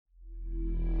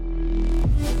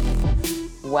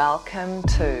Welcome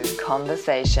to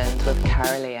Conversations with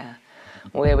Carolia,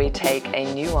 where we take a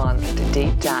nuanced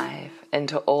deep dive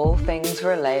into all things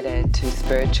related to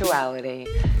spirituality,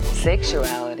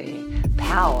 sexuality,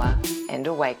 power, and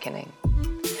awakening.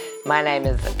 My name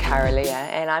is Carolia,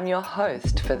 and I'm your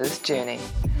host for this journey.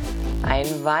 I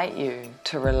invite you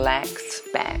to relax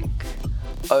back,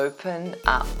 open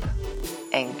up,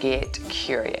 and get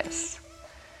curious.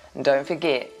 And don't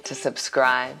forget to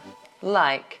subscribe,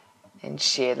 like, and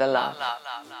share the love.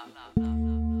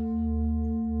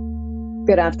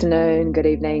 Good afternoon, good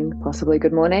evening, possibly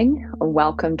good morning.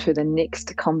 Welcome to the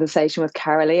next conversation with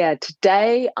Carolia.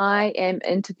 Today I am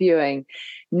interviewing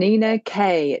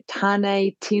Ninakaye,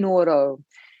 Taane-Tinorau.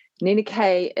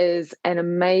 Ninakaye is an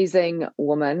amazing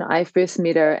woman. I first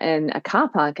met her in a car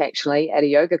park, actually, at a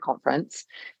yoga conference.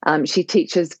 She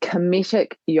teaches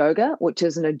Kemetic yoga, which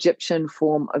is an Egyptian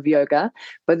form of yoga,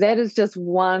 but that is just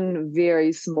one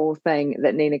very small thing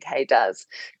that Ninakaye does.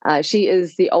 She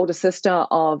is the older sister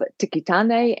of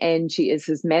Taane, and she is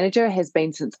his manager, has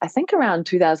been since, I think, around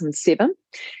 2007.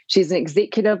 She's an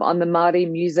executive on the Māori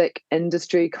Music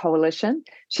Industry Coalition.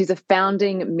 She's a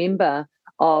founding member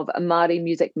of a Māori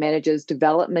Music Managers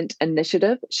Development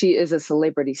Initiative. She is a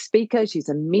celebrity speaker. She's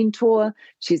a mentor.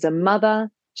 She's a mother.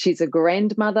 She's a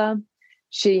grandmother.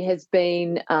 She has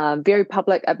been very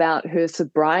public about her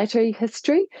sobriety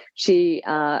history. She,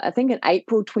 I think in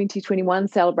April 2021,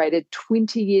 celebrated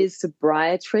 20 years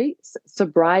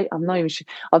sobriety, I'm not even sure,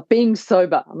 of being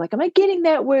sober. I'm like, am I getting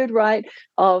that word right?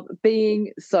 Of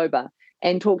being sober.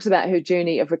 And talks about her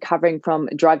journey of recovering from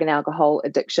drug and alcohol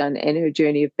addiction and her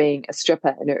journey of being a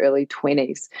stripper in her early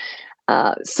 20s.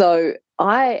 So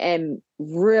I am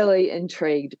really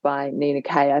intrigued by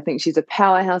Ninakaye. I think she's a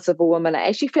powerhouse of a woman. I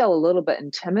actually feel a little bit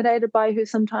intimidated by her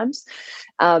sometimes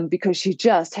because she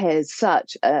just has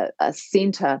such a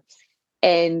center.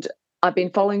 And I've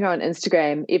been following her on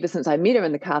Instagram ever since I met her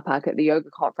in the car park at the yoga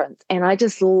conference. And I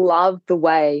just love the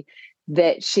way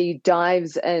that she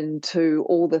dives into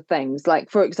all the things. Like,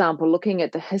 for example, looking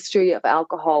at the history of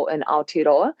alcohol in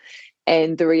Aotearoa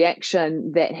and the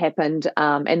reaction that happened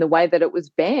and the way that it was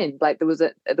banned. Like there was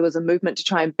a movement to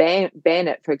try and ban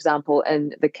it, for example,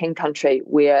 in the King Country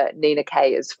where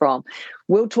Ninakaye is from.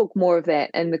 We'll talk more of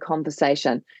that in the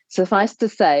conversation. Suffice to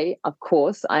say, of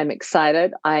course, I'm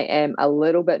excited. I am a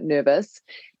little bit nervous.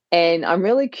 And I'm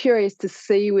really curious to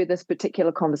see where this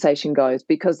particular conversation goes,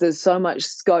 because there's so much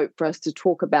scope for us to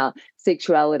talk about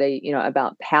sexuality,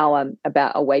 about power,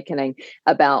 about awakening,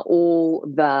 about all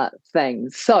the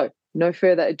things. So no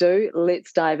further ado,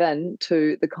 let's dive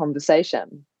into the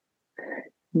conversation.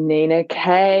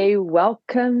 Ninakaye,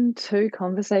 welcome to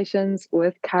Conversations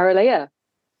with Carolia.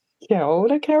 Kia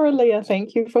ora, Carolia.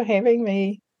 Thank you for having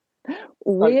me.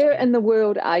 Where in the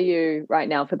world are you right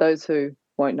now, for those who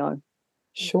won't know?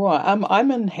 Sure. I'm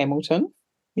in Hamilton.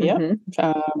 Yeah.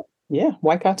 Mm-hmm.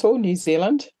 Waikato, New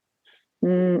Zealand.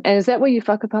 And is that where you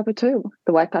whakapapa too,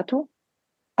 the Waikato?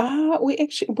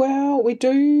 We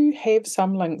do have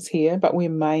some links here, but we're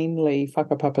mainly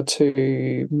whakapapa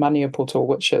to Maniapoto,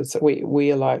 which is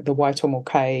we're like the Waitomo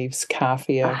Caves,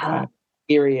 Kawhia kind of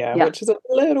area, which is a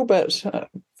little bit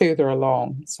further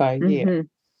along. So, yeah. Mm-hmm.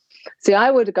 See, I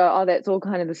would go, oh, that's all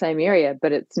kind of the same area,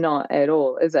 but it's not at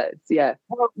all, is it? Yeah.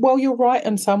 Well, you're right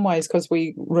in some ways, because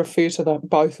we refer to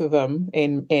both of them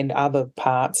and other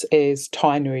parts as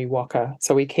Tainui waka.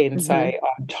 So we can say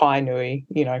I'm Tainui,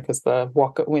 because the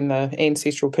waka, when the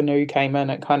ancestral canoe came in,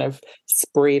 it kind of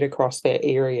spread across that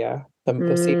area,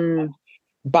 the segment.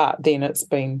 But then it's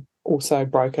been also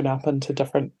broken up into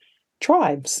different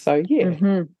tribes. So,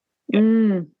 yeah.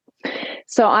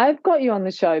 So I've got you on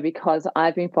the show because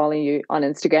I've been following you on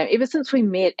Instagram ever since we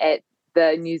met at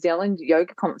the New Zealand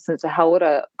Yoga Conference, the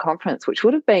Hawara Conference, which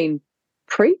would have been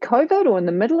pre-COVID or in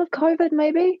the middle of COVID,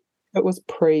 maybe? It was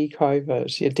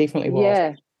pre-COVID. It definitely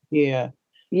was.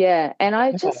 Yeah. And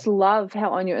I just love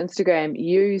how on your Instagram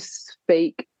you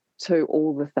speak to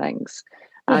all the things.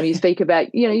 You speak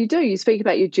about, you speak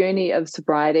about your journey of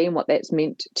sobriety and what that's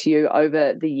meant to you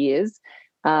over the years.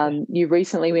 You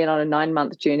recently went on a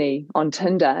 9-month journey on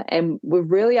Tinder, and we're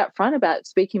really upfront about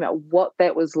speaking about what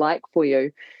that was like for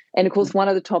you. And of course, one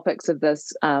of the topics of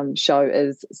this show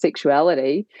is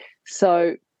sexuality.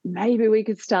 So maybe we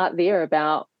could start there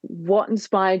about what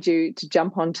inspired you to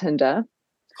jump on Tinder.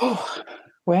 Oh,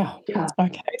 wow. Yeah.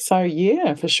 Okay. So,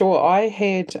 yeah, for sure. I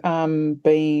had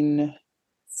been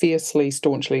fiercely,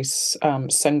 staunchly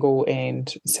single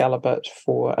and celibate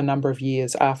for a number of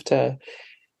years after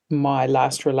my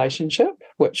last relationship,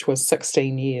 which was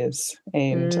 16 years.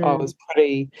 And I was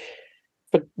pretty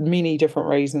for many different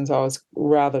reasons, I was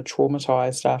rather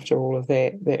traumatized after all of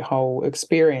that whole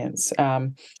experience,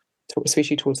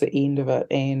 especially towards the end of it.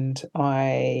 And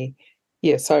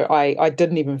so I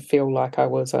didn't even feel like I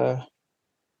was a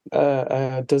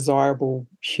desirable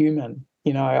human.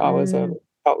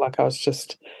 Felt like I was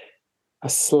just a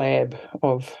slab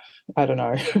of, I don't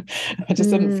know. I just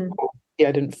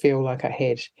didn't feel like I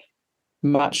had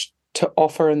much to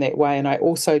offer in that way. And I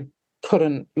also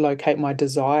couldn't locate my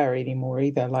desire anymore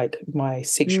either, like my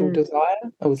sexual desire.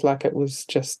 It was like it was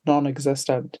just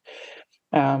non-existent.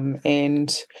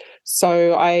 And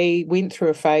so I went through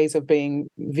a phase of being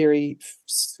very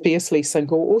fiercely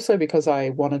single, also because I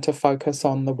wanted to focus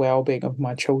on the well-being of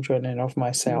my children and of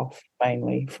myself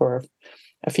mainly for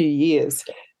a few years.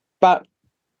 But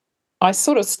I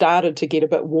sort of started to get a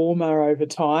bit warmer over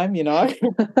time, I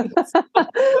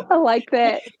like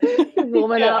that.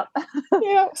 Warming up.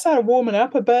 I started warming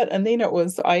up a bit. And then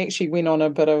I actually went on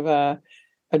a bit of a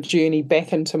journey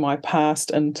back into my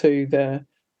past,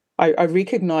 I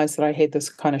recognised that I had this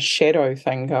kind of shadow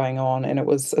thing going on, and it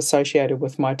was associated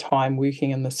with my time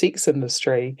working in the sex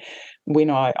industry.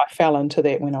 When I fell into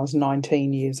that when I was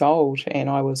 19 years old, and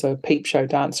I was a peep show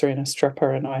dancer and a stripper,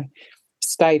 and I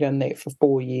stayed in that for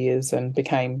 4 years and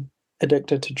became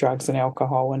addicted to drugs and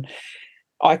alcohol. And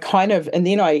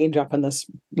then I ended up in this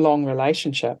long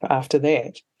relationship after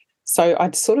that. So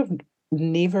I'd sort of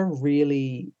never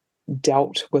really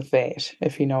dealt with that,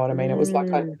 if you know what I mean. It was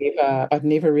like I'd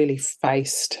never really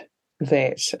faced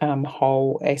that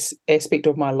whole aspect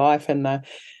of my life. And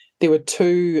there were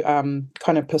two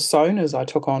kind of personas I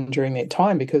took on during that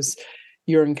time, because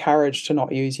you're encouraged to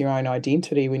not use your own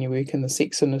identity when you work in the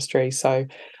sex industry. So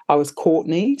I was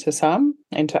Courtney to some,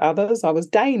 and to others I was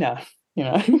Dana, So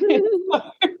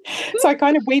I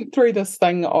kind of went through this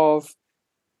thing of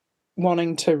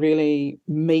wanting to really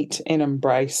meet and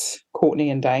embrace Courtney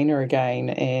and Dana again,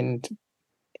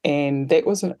 and that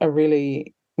was a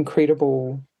really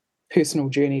incredible personal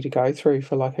journey to go through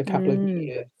for like a couple of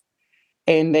years.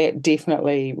 And that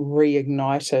definitely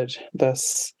reignited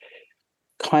this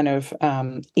kind of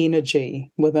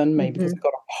energy within me, because I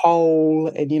got a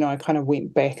hole, and I kind of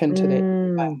went back into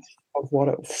that place of what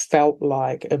it felt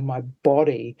like in my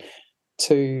body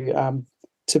to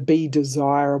be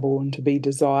desirable and to be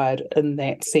desired in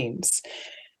that sense.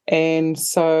 And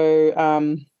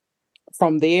so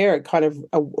from there, it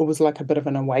was like a bit of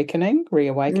an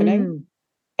reawakening.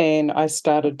 And I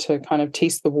started to kind of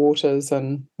test the waters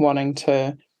and wanting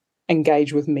to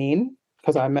engage with men,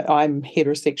 because I'm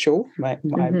heterosexual,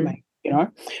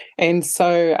 and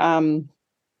so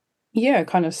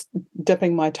kind of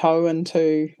dipping my toe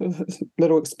into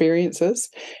little experiences.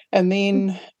 And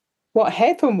then what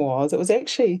happened was, it was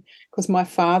actually because my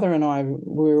father and I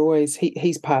were always,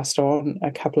 he's passed on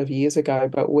a couple of years ago,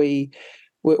 but we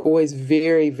were always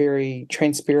very, very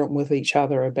transparent with each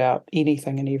other about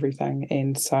anything and everything.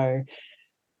 And so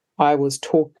I was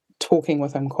talking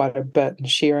with him quite a bit and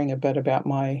sharing a bit about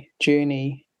my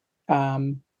journey,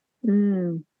 becoming,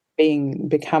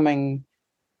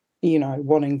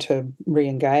 wanting to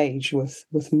re-engage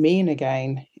with men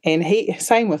again. And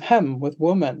same with him, with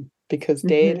women, because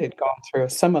Dad had gone through a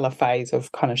similar phase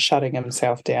of kind of shutting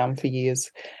himself down for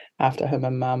years after him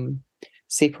and Mum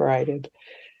separated.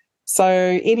 So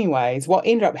anyways, what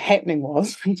ended up happening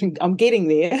was, I'm getting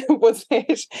there, was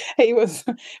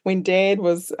that when Dad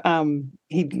was,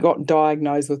 he got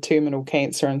diagnosed with terminal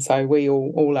cancer, and so we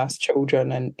all us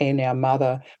children and our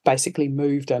mother basically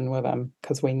moved in with him,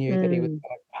 because we knew that he was going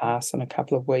to pass in a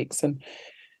couple of weeks. And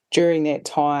during that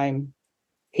time,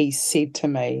 he said to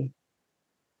me,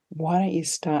 why don't you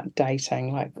start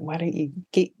dating? Like, why don't you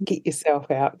get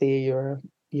yourself out there?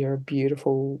 You're a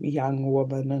beautiful young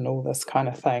woman and all this kind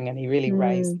of thing. And he really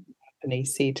raised me up, and he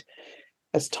said,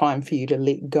 it's time for you to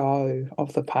let go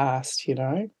of the past,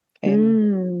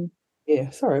 And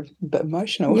sorry, a bit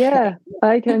emotional. Yeah,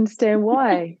 I can understand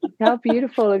why. How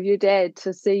beautiful of your dad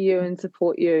to see you and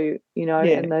support you,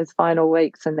 in those final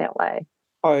weeks in that way.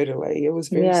 Totally. It was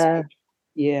very special.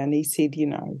 Yeah, and he said,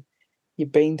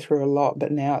 you've been through a lot,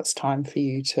 but now it's time for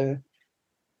you to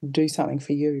do something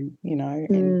for you,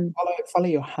 and follow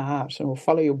your heart or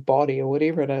follow your body or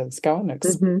whatever it is. Go and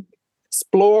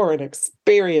explore and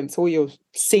experience all your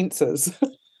senses.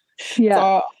 Yeah.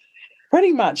 So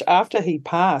pretty much after he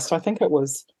passed, I think it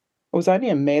was only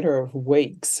a matter of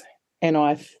weeks, and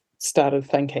I started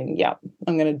thinking,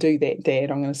 I'm going to do that, Dad.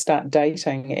 I'm going to start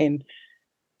dating. And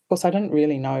of course, I didn't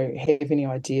really have any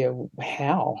idea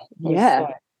how.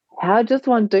 How does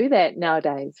one do that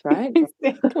nowadays, right?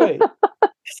 Exactly.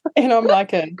 And I'm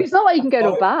like it's not like you can go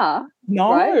to a bar.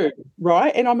 No,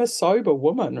 right? And I'm a sober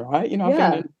woman, right? I've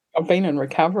been in I've been in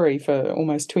recovery for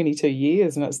almost 22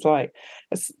 years, and it's like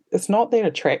it's not that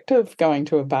attractive going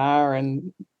to a bar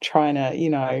and trying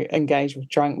to, engage with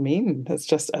drunk men. It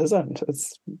just isn't.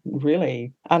 It's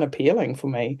really unappealing for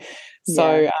me.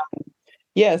 So,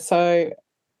 so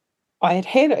I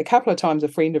had a couple of times a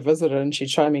friend had visited and she'd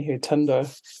show me her Tinder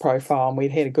profile and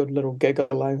we'd had a good little giggle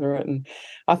over it. And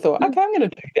I thought, okay, I'm going to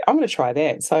do that. I'm going to try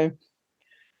that. So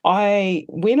I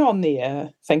went on there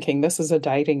thinking this is a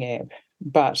dating app,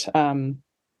 but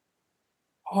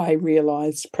I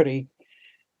realised pretty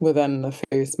within the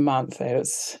first month that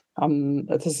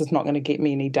this is not going to get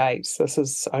me any dates. This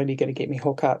is only going to get me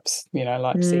hookups,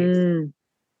 like sex.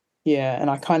 Yeah,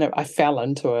 and I fell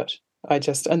into it. I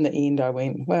just, in the end, I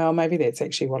went, well, maybe that's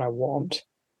actually what I want.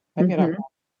 Maybe I don't want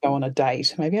to go on a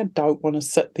date. Maybe I don't want to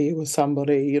sit there with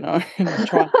somebody, and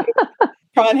try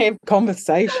and have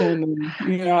conversation.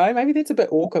 And, maybe that's a bit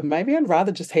awkward. Maybe I'd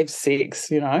rather just have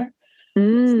sex, Yeah,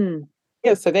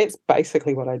 so that's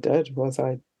basically what I did was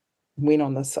I went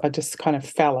on this, I just kind of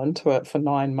fell into it for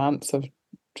 9 months of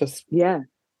just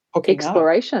hooking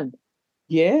exploration. Up.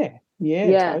 Yeah,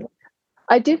 totally.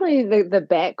 I definitely the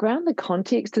background, the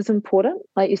context is important.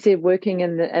 Like you said, working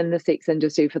in the sex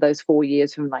industry for those 4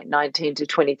 years from like 19 to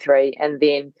 23, and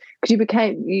then because you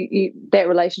became that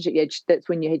relationship, that's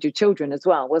when you had your children as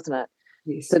well, wasn't it?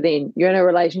 Yes. So then you're in a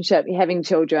relationship, you're having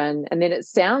children, and then it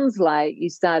sounds like you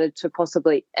started to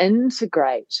possibly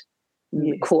integrate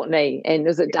Courtney and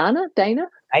is it Dana? Dana.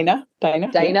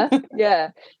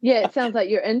 Yeah. It sounds like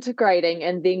you're integrating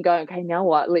and then going, okay, now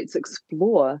what? Let's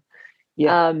explore.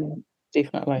 Yeah.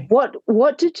 Definitely.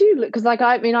 What did you look? Because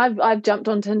I've jumped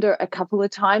on Tinder a couple of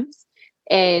times,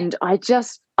 and I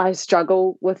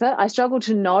struggle with it. I struggle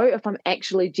to know if I'm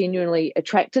actually genuinely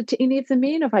attracted to any of the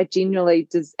men. If I genuinely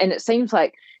and it seems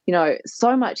like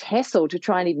so much hassle to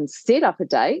try and even set up a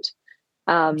date.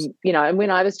 And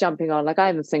when I was jumping on, like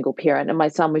I'm a single parent and my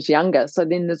son was younger. So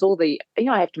then there's all the,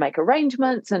 I have to make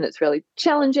arrangements and it's really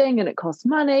challenging and it costs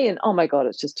money and oh my God,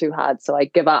 it's just too hard. So I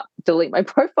give up, delete my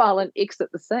profile and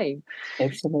exit the scene.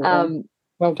 Absolutely.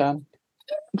 Well done.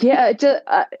 Yeah,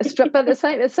 but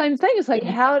the same thing. It's like,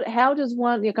 how does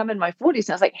one, I'm in my 40s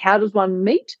now. It's like, how does one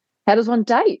meet? How does one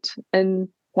date in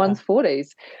one's 40s?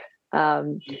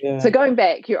 So going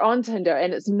back, you're on Tinder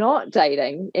and it's not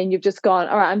dating and you've just gone,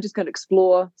 all right, I'm just going to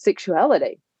explore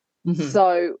sexuality.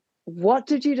 So what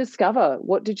did you discover?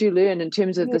 What did you learn in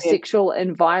terms of the sexual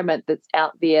environment that's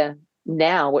out there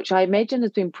now, which I imagine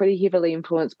has been pretty heavily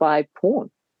influenced by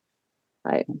porn?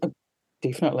 Right?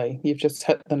 Definitely. You've just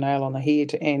hit the nail on the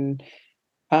head. And,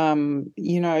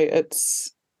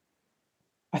 it's,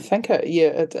 I think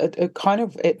it kind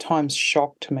of at times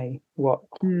shocked me what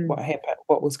happened,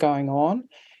 what was going on.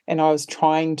 And I was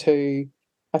trying to,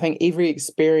 I think every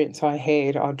experience I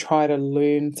had, I'd try to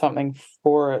learn something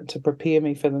for it to prepare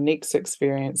me for the next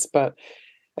experience. But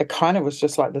it kind of was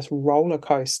just like this roller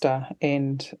coaster.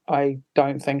 And I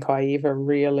don't think I ever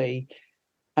really,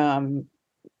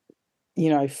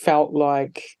 felt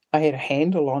like I had a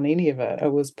handle on any of it.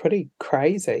 It was pretty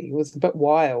crazy. It was a bit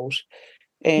wild.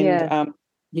 And,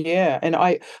 and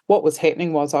what was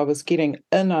happening was I was getting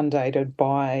inundated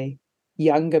by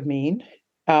younger men.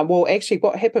 Well, actually,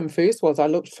 what happened first was I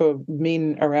looked for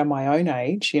men around my own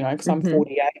age, because I'm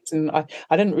 48, and I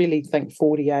didn't really think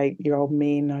 48-year-old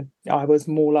men. I was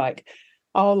more like,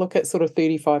 I'll look at sort of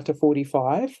 35 to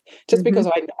 45, just because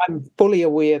I'm fully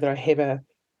aware that I have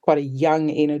quite a young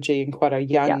energy and quite a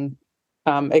young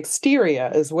exterior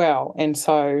as well. And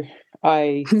so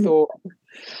I thought,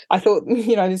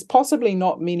 there's possibly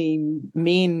not many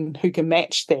men who can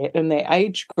match that in that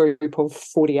age group of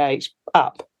 48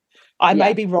 up. I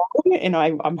may be wrong, and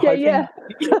I'm hoping. Yeah.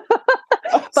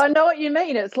 But I know what you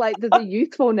mean. It's like there's a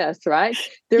youthfulness, right?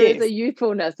 There is a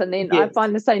youthfulness. And then I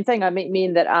find the same thing. I meet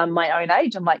men that are my own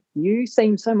age. I'm like, you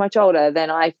seem so much older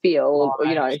than I feel,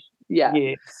 Right.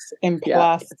 Yes. And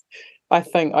plus, I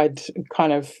think I'd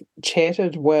kind of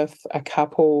chatted with a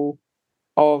couple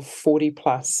of 40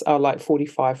 plus, like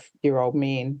 45-year-old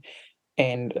men,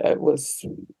 and it was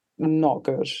not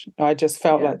good. I just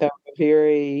felt like they were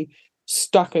very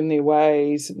stuck in their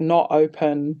ways, not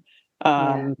open,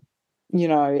 and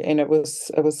it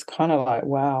was kind of like,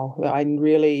 wow,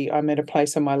 I'm at a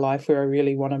place in my life where I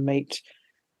really want to meet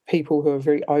people who are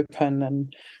very open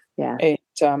and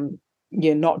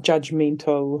not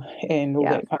judgmental and all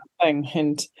that kind of thing.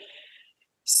 And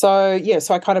so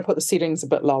I kind of put the settings a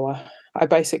bit lower. I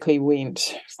basically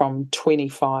went from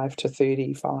 25 to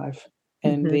 35,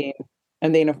 and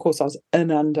then of course I was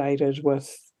inundated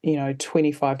with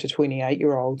 25 to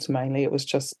 28-year-olds mainly. It was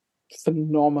just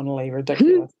phenomenally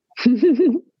ridiculous.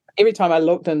 every time I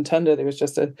looked in Tinder, there was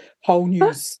just a whole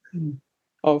new scene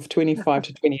of 25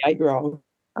 to 28-year-olds.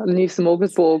 A new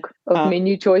smorgasbord of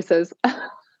menu choices.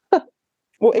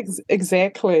 Well,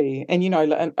 exactly. And,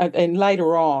 and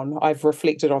later on, I've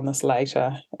reflected on this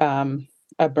later,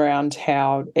 around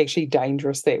how actually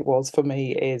dangerous that was for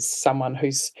me as someone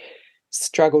who's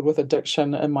struggled with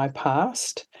addiction in my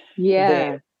past. Yeah.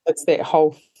 That it's that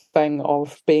whole thing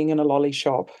of being in a lolly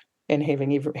shop and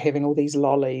having all these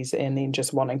lollies and then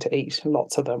just wanting to eat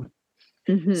lots of them.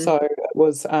 Mm-hmm. So it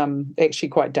was actually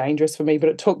quite dangerous for me, but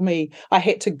it took me, I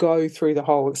had to go through the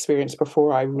whole experience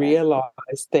before I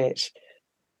realised that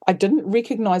I didn't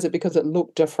recognise it because it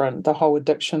looked different, the whole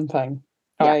addiction thing.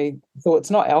 Yeah. I thought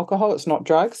it's not alcohol, it's not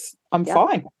drugs, I'm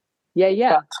fine.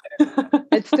 Yeah. But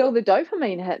It's still the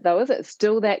dopamine hit though, is it?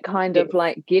 Still that kind of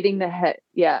like getting the hit.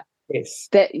 Yeah. Yes.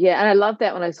 And I love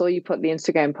that when I saw you put the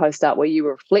Instagram post up where you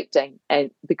were reflecting,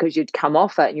 and because you'd come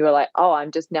off it and you were like, oh,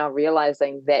 I'm just now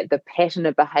realizing that the pattern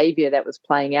of behavior that was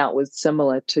playing out was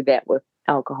similar to that with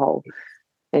alcohol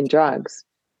and drugs.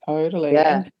 Totally.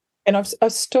 Yeah. And I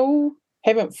still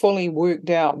haven't fully worked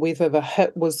out whether the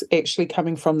hit was actually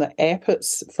coming from the app,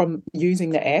 from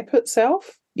using the app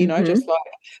itself. Just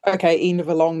like, okay, end of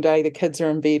a long day, the kids are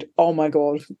in bed. Oh my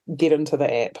God, get into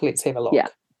the app. Let's have a look.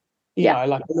 Yeah.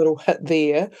 Like a little hit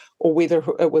there, or whether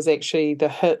it was actually the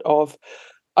hit of,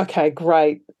 okay,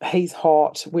 great, he's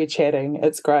hot, we're chatting,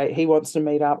 it's great, he wants to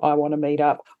meet up, I want to meet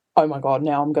up. Oh my God,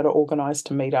 now I'm going to organise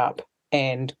to meet up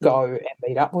and go and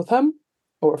meet up with him.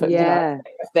 Or if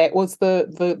if that was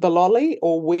the lolly,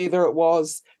 or whether it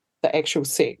was the actual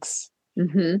sex.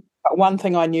 Mm-hmm. But one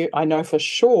thing I know for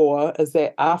sure is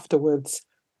that afterwards,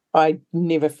 I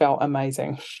never felt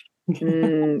amazing.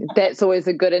 That's always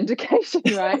a good indication,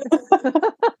 right?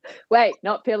 Wait,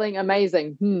 not feeling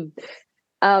amazing.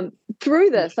 Through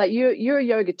this, like you're a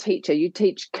yoga teacher, you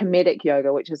teach Kemetic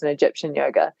yoga, which is an Egyptian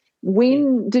yoga.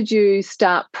 When did you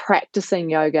start practicing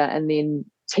yoga and then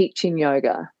teaching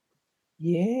yoga?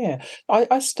 Yeah,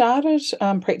 I started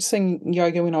practicing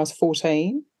yoga when I was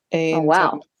 14, Oh, and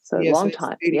wow. So a long so that's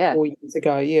time. 34 years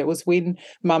ago. Yeah, it was when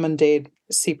mum and dad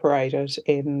separated,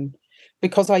 and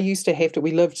because I used to have to,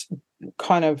 we lived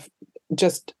kind of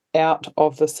just out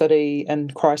of the city in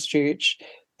Christchurch,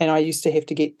 and I used to have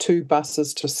to get 2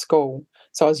 buses to school.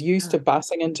 So I was used to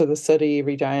busing into the city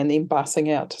every day and then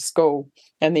busing out to school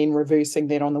and then reversing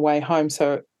that on the way home.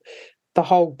 So the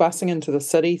whole busing into the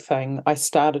city thing, I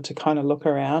started to kind of look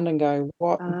around and go,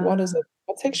 what is it?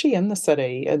 What's actually in the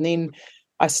city? And then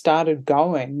I started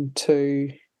going to,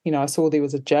 I saw there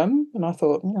was a gym, and I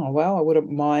thought, oh, well, I wouldn't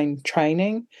mind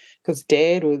training, because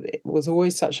Dad was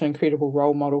always such an incredible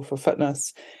role model for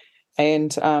fitness.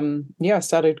 And I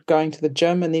started going to the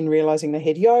gym and then realizing they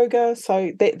had yoga.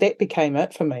 So that became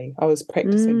it for me. I was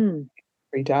practicing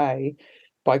every day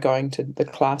by going to the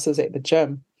classes at the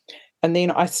gym. And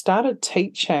then I started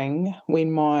teaching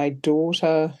when my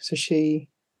daughter, so she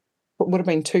would have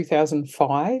been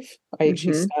 2005. I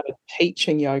actually started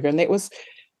teaching yoga, and that was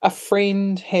a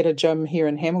friend had a gym here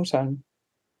in Hamilton,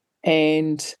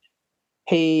 and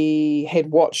he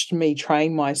had watched me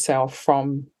train myself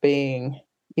from being,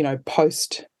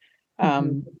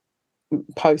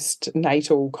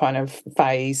 postnatal kind of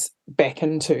phase back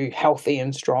into healthy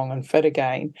and strong and fit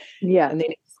again. Yeah. And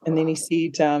then he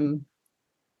said,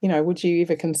 would you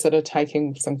ever consider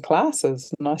taking some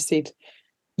classes? And I said,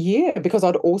 yeah, because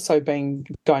I'd also been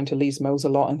going to Les Mills a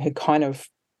lot and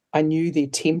I knew their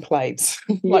templates.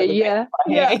 Yeah.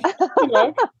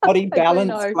 Body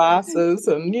balance classes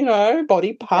and,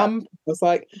 body pump. I was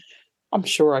like, I'm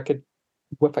sure I could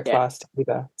whip a class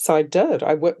together. So I did.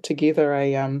 I whipped together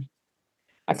a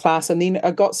class, and then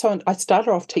I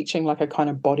started off teaching like a kind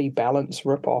of body balance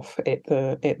rip-off at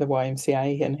the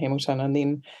YMCA in Hamilton, and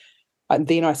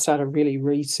then I started really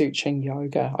researching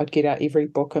yoga. I'd get out every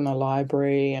book in the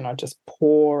library and I'd just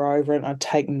pore over it, and I'd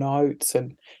take notes,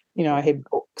 and I had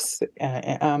books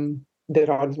that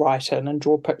I'd write in and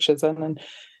draw pictures in, and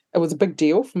it was a big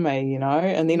deal for me,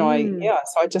 and then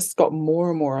so I just got more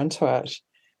and more into it.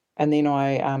 And then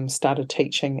I started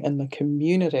teaching in the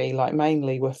community, like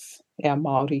mainly with our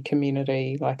Māori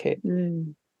community, like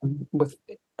with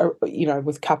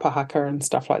kapa haka and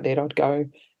stuff like that. I'd go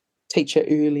teach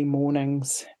at early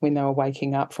mornings when they were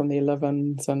waking up from their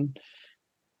livings, and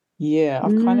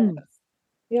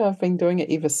I've been doing it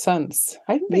ever since.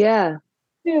 So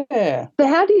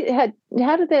how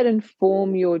did that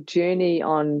inform your journey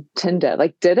on Tinder?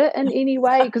 Like, did it in any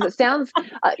way? Because it sounds,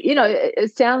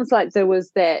 it sounds like there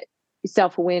was that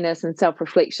self-awareness and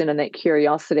self-reflection and that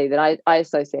curiosity that I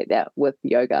associate that with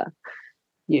yoga.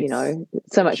 Yes.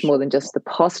 So much more than just the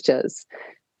postures.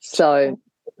 So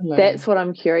that's what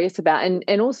I'm curious about.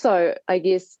 And also, I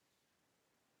guess,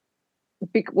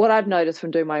 what I've noticed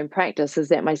from doing my own practice is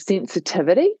that my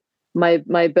sensitivity, my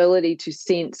ability to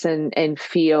sense and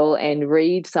feel and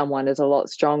read someone is a lot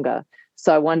stronger.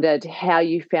 So I wondered how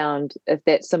you found, if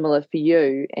that's similar for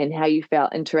you, and how you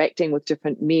felt interacting with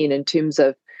different men in terms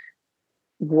of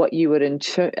what you would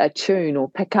attune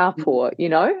or pick up, or,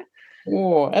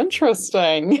 Oh,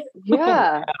 interesting.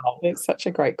 Yeah. Wow, that's such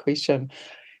a great question.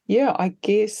 Yeah, I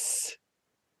guess,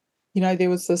 there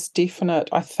was this definite,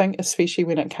 I think, especially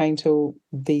when it came to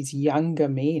these younger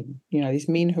men, these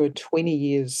men who are 20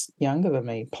 years younger than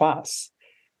me plus,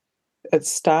 it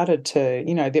started to,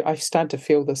 I started to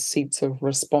feel this sense of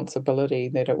responsibility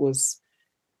that it was,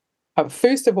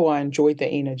 first of all, I enjoyed the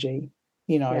energy,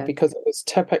 Yeah. because it was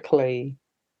typically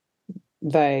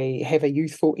they have a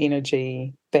youthful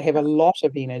energy, they have a lot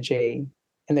of energy,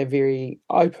 and they're very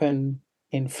open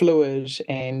and fluid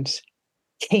and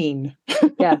keen.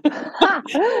 Yeah.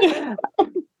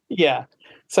 Yeah.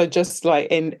 So just like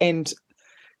and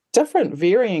different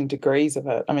varying degrees of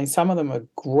it. I mean, some of them are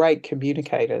great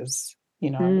communicators,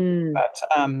 Mm, but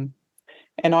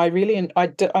and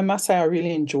I must say I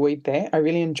really enjoyed that. I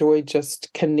really enjoyed just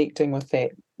connecting with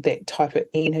that type of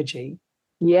energy.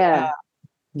 Uh, yeah.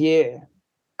 yeah.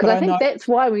 But Because I I know. think that's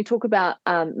why when we talk about,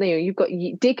 you've got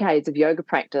decades of yoga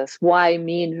practice, why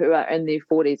men who are in their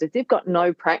 40s, if they've got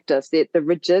no practice, that the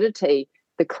rigidity,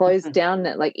 the closed down,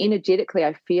 that like energetically,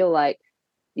 I feel like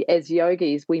as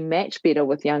yogis, we match better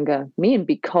with younger men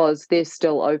because they're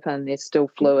still open, they're still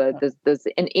fluid. There's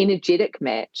an energetic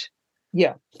match.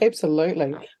 Yeah,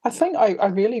 absolutely. I think I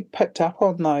really picked up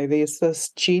on, though, there's this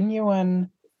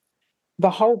genuine, the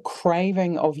whole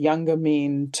craving of younger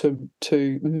men to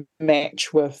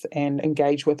match with and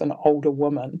engage with an older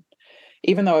woman,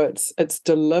 even though it's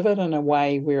delivered in a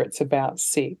way where it's about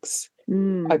sex. I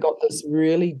Mm, got this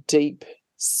really deep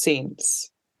sense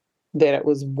that it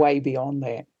was way beyond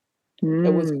that.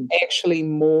 It was mm. actually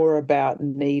more about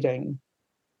needing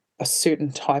a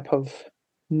certain type of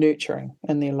nurturing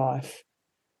in their life.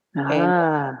 And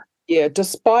Ah, yeah,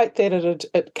 despite that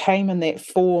it came in that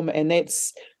form, and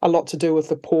that's a lot to do with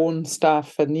the porn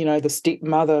stuff and, the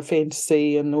stepmother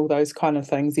fantasy and all those kind of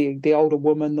things, the older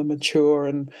woman, the mature,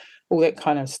 and all that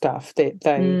kind of stuff that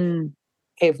they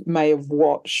mm, may have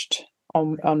watched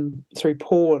on through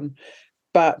porn.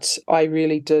 But I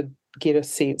really did get a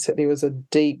sense that there was a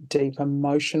deep, deep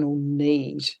emotional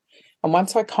need. And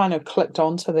once I kind of clicked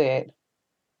onto that,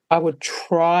 I would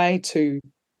try to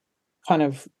kind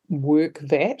of work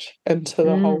that into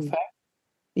the whole mm. thing.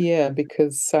 Yeah,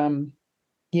 because,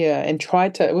 yeah, and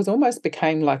tried to, it was almost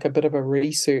became like a bit of a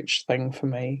research thing for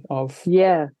me of,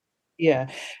 Yeah, yeah.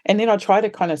 And then I try to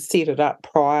kind of set it up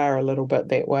prior a little bit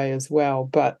that way as well.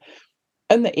 But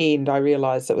in the end, I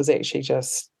realized it was actually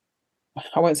just,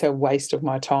 I won't say a waste of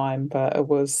my time, but it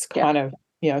was yeah. kind of,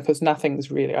 because nothing's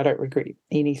really, I don't regret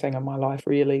anything in my life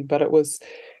really, but it was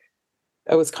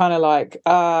kind of like,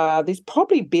 there's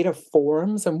probably better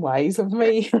forums and ways of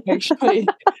me actually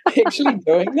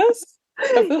doing this.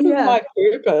 If this is Yeah, my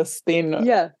purpose, then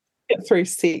yeah, it through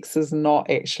sex is not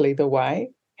actually the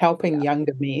way. Helping yeah.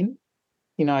 younger men,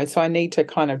 so I need to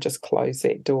kind of just close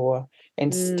that door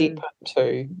and step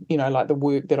Mm, into, like the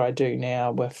work that I do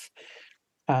now with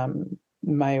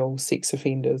male sex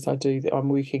offenders. I'm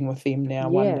working with them now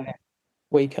one day yeah, a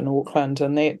week in Auckland,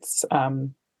 and that's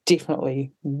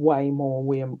definitely way more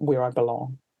where I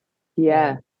belong.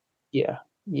 Yeah, yeah.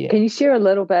 yeah, yeah. Can you share a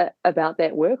little bit about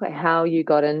that work, like how you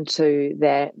got into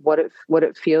that, what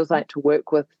it feels like to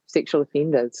work with sexual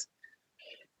offenders?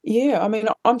 Yeah, I mean,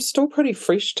 I'm still pretty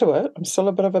fresh to it. I'm still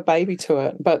a bit of a baby to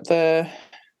it, but the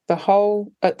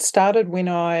whole it started when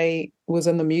I was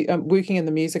in working in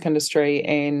the music industry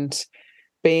and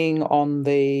being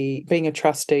a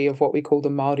trustee of what we call the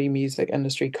Māori Music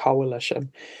Industry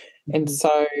Coalition. And Mhm,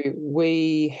 so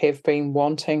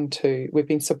we've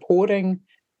been supporting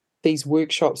these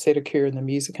workshops that occur in the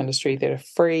music industry that are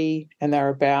free, and they're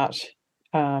about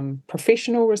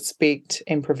professional respect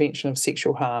and prevention of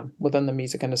sexual harm within the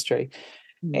music industry.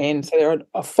 mm, And so they're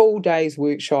a full day's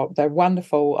workshop. They're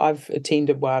wonderful. I've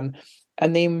attended one.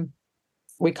 And then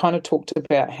we kind of talked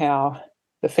about how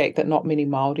the fact that not many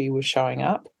Māori were showing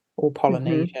up, or mhm,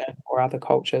 Polynesian or other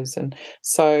cultures. And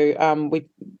so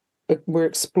we're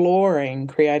exploring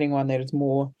creating one that is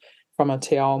more from a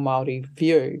te ao Māori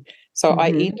view. So mhm.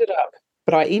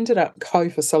 I ended up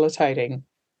co-facilitating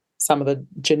some of the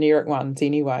generic ones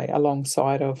anyway,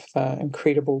 alongside of the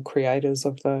incredible creators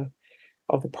of the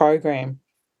program.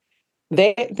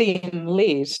 That then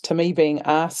led to me being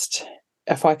asked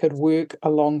if I could work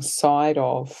alongside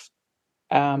of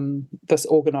this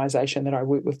organisation that I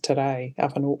work with today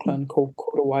up in Auckland called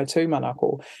Korowai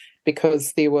Tūmanako,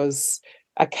 because there was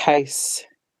a case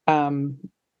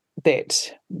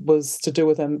that was to do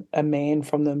with a man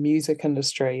from the music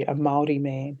industry, a Māori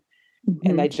man.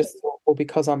 And they just thought, well,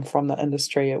 because I'm from the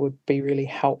industry, it would be really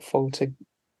helpful to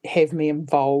have me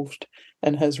involved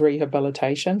in his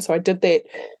rehabilitation. So I did that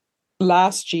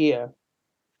last year.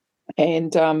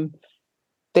 And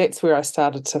that's where I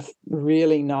started to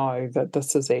really know that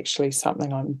this is actually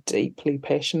something I'm deeply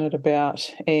passionate about.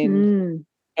 And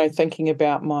thinking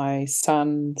about my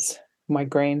sons, my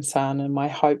grandson, and my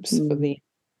hopes for them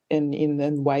in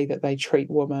the way that they treat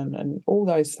women and all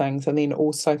those things. And then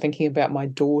also thinking about my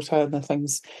daughter and the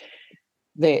things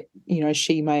that,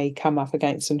 she may come up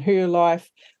against in her life.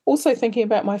 Also thinking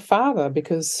about my father,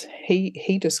 because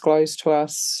he disclosed to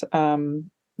us a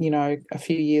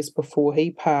few years before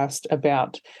he passed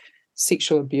about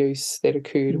sexual abuse that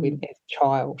occurred when as a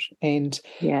child. And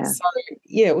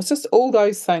it was just all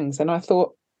those things. And I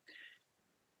thought,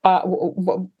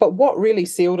 but what really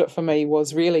sealed it for me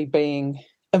was really being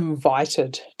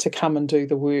invited to come and do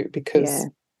the work, because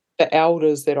the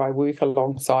elders that I work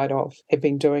alongside of have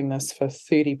been doing this for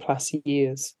 30 plus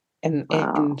years. And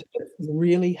it's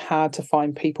really hard to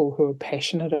find people who are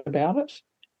passionate about it.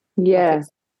 Yeah.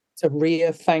 It's a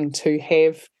rare thing to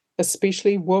have,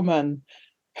 especially women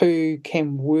who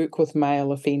can work with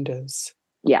male offenders.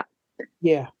 Yeah.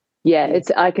 It's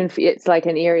like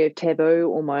an area of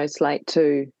taboo, almost, like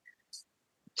to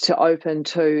open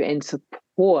to and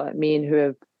support men who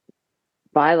have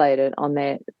violated on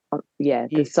that.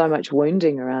 There's so much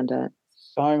wounding around it.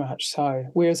 So much so.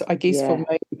 Whereas I guess for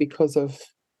me, because of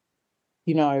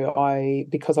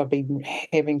because I've been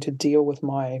having to deal with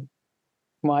my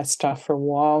stuff for a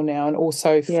while now, and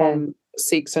also from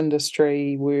sex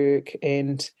industry work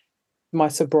and my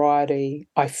sobriety,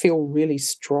 I feel really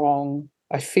strong.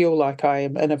 I feel like I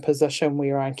am in a position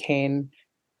where I can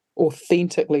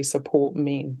authentically support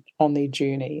men on their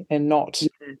journey and not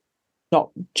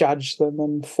judge them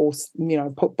and force,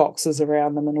 put boxes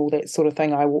around them and all that sort of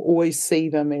thing. I will always see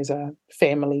them as a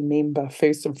family member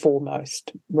first and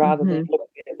foremost, rather than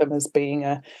looking at them as being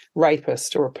a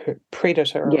rapist or a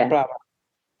predator or blah, blah.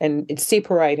 And it's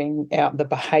separating out the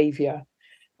behaviour.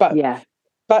 But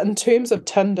in terms of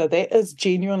Tinder, that is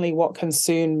genuinely what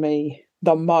concerned me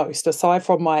the most, aside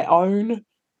from my own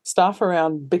stuff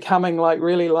around becoming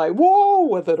really whoa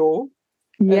with it all.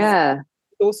 Yeah.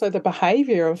 Also the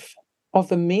behaviour of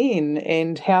the men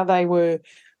and how they were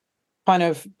kind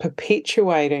of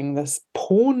perpetuating this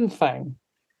porn thing,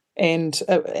 and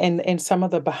some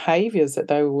of the behaviours that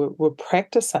they were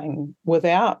practicing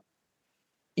without,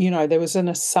 there was an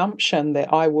assumption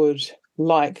that I would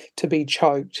like to be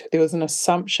choked. There was an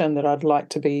assumption that I'd like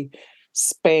to be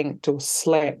spanked or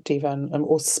slapped even,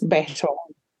 or spat on,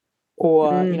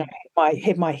 or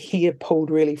had my hair pulled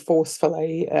really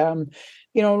forcefully, and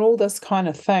all this kind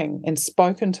of thing, and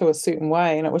spoken to a certain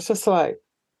way. And it was just like,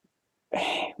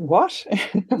 what?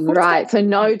 Right. So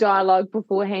no dialogue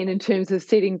beforehand in terms of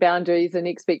setting boundaries and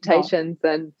expectations.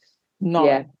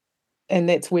 No. And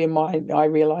that's where I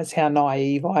realised how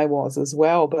naive I was as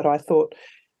well. But I thought,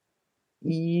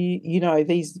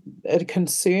 it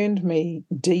concerned me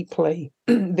deeply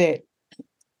that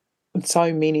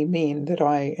so many men that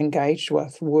I engaged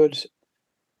with it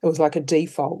was like a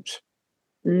default.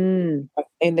 And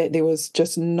that there was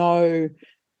just not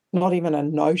even a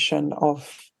notion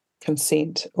of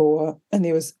consent, and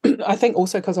there was, I think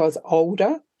also because I was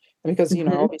older, and because,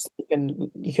 obviously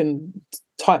you can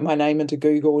type my name into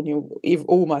Google and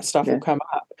all my stuff will come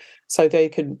up. So they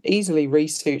could easily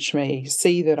research me,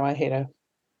 see that I had a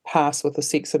past with the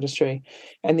sex industry,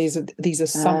 and there's these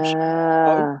assumptions.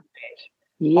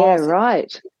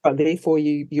 Right. But therefore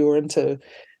you're into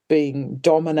being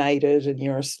dominated, and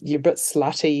you're a bit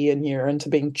slutty, and you're into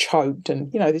being choked,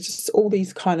 and there's just all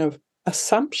these kind of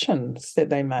assumptions that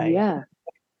they made.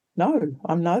 No,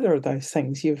 I'm neither of those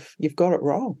things. You've got it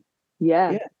wrong.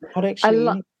 Not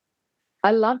actually.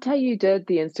 I loved how you did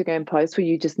the Instagram post where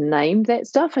you just named that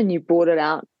stuff and you brought it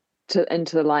out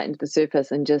into the light, into the surface,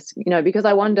 and just, because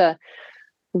I wonder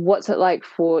what's it like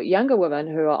for younger women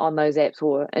who are on those apps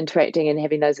or interacting and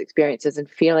having those experiences and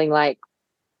feeling like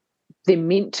they're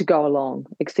meant to go along,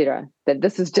 etc. That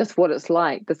this is just what it's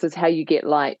like. This is how you get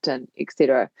liked, and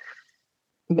etc.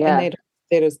 And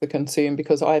that is the concern,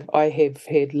 because I have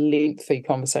had lengthy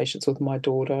conversations with my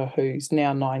daughter, who's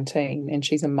now 19, and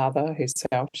she's a mother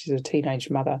herself. She's a teenage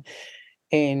mother.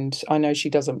 And I know she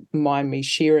doesn't mind me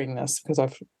sharing this because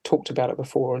I've talked about it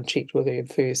before and checked with her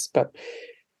first, but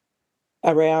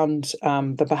around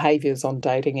the behaviours on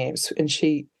dating apps. And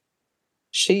she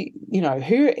she,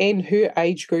 her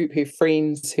age group, her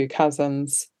friends, her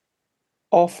cousins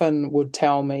often would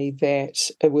tell me that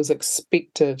it was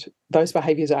expected, those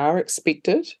behaviours are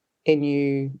expected,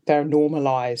 and they're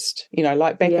normalised.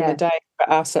 Like back in the day, for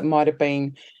us, it might have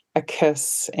been a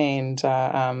kiss and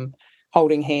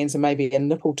holding hands and maybe a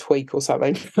nipple tweak or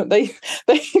something. But these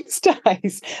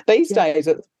days,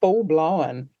 it's full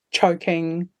blown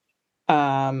choking,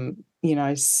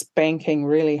 spanking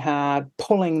really hard,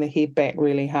 pulling the head back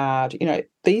really hard.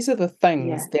 These are the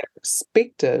things that are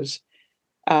expected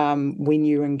when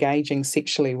you're engaging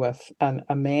sexually with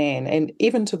a man, and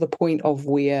even to the point of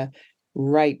where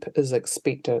rape is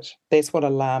expected. That's what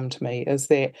alarmed me, is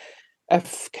that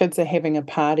if kids are having a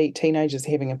party, teenagers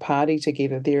having a party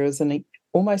together, there is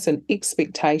almost an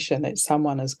expectation that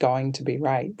someone is going to be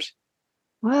raped.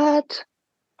 What?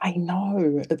 I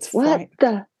know, it's What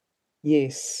frightening.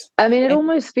 Yes. I mean, it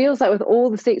almost feels like with all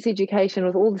the sex education,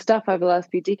 with all the stuff over the last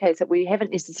few decades, that we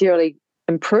haven't necessarily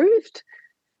improved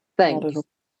things. Not at all.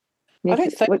 I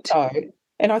don't think so.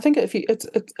 And I think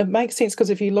it makes sense, because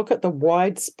if you look at the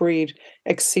widespread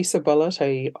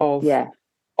accessibility of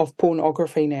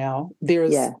pornography now, there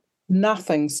is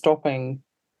nothing stopping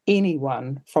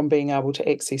anyone from being able to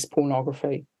access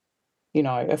pornography,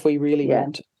 if we really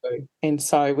want to. And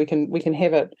so we can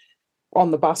have it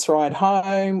on the bus ride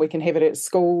home, we can have it at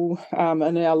school,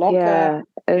 in our locker. Yeah,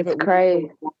 it's crazy.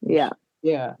 Yeah.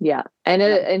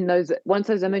 And once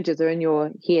those images are in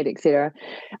your head, etc.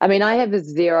 I mean, I have a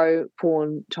zero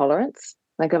porn tolerance.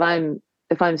 Like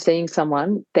if I'm seeing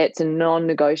someone, that's a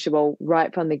non-negotiable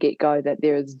right from the get-go, that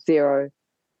there is zero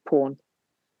porn.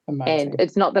 Amazing. And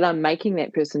it's not that I'm making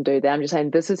that person do that. I'm just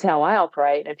saying, this is how I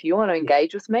operate. And if you want to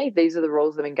engage with me, these are the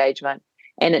rules of engagement.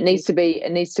 And it needs to be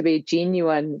a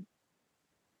genuine,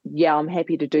 I'm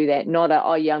happy to do that. Not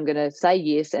I'm going to say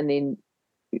yes and then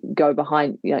go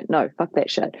behind, no, fuck that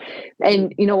shit.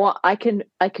 And you know what? I can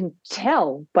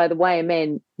tell by the way a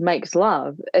man makes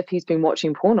love if he's been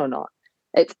watching porn or not.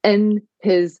 It's in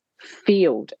his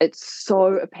field. It's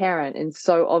so apparent and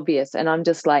so obvious. And I'm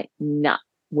just like, nah,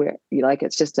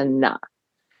 it's just a nah.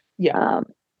 Yeah.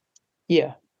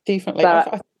 Definitely.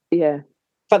 But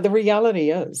But the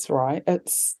reality is, right,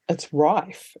 it's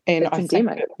rife. And it's I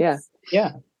endemic. think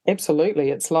yeah, absolutely.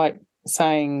 It's like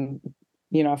saying,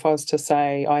 if I was to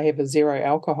say I have a zero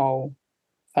alcohol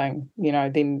thing,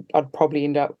 then I'd probably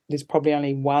end up, there's probably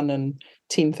only 1 in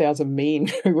 10,000 men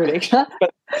who would actually.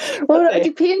 Well, it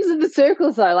depends on the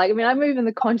circles, though. Like, I mean, I move in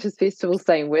the conscious festival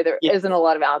scene where there isn't a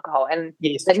lot of alcohol, and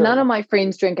none of my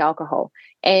friends drink alcohol.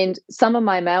 And some of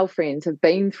my male friends have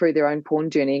been through their own porn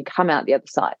journey and come out the other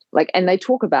side, and they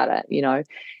talk about it,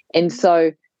 And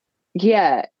so,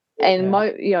 and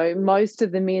most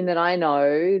of the men that I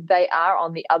know, they are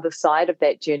on the other side of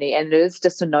that journey, and it is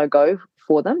just a no-go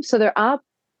for them. So there are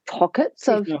pockets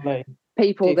of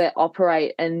people that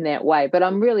operate in that way. But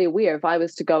I'm really aware, if I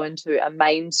was to go into a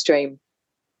mainstream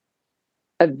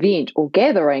event or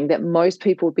gathering, that most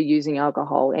people would be using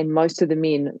alcohol, and most of the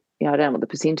men, I don't know what the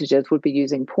percentage is, would be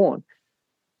using porn.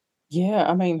 Yeah,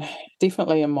 I mean,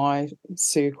 definitely in my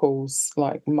circles,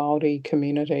 like Māori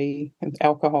community,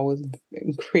 alcohol is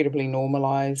incredibly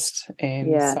normalised, and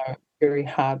so very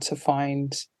hard to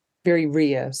find, very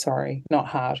rare, sorry, not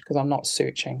hard, because I'm not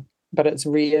searching, but it's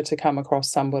rare to come across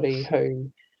somebody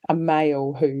a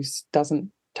male who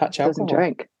doesn't touch alcohol. Doesn't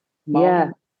drink.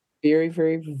 Māori, very,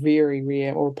 very, very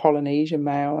rare, or a Polynesian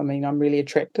male. I mean, I'm really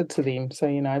attracted to them, so,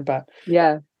 but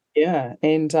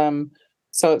and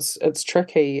so it's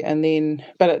tricky, and then,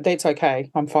 but that's okay.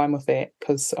 I'm fine with that,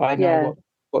 because I know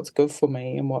what's good for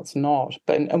me and what's not.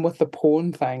 But and with the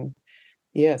porn thing,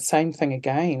 same thing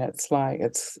again. It's like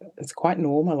it's quite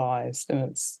normalized, and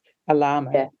it's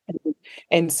alarming.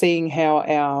 And seeing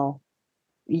how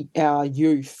our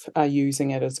youth are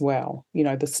using it as well.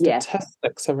 The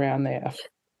statistics around that are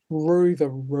through the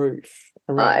roof.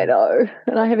 I know,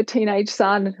 and I have a teenage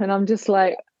son, and I'm just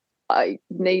like, I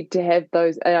need to have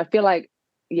those, and I feel like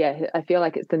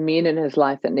it's the men in his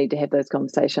life that need to have those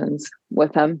conversations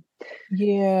with him.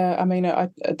 Yeah, I mean,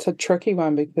 it's a tricky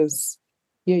one, because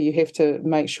you have to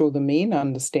make sure the men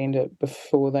understand it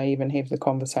before they even have the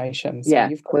conversation. So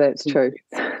you've got that's true.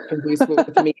 Converse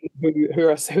with men who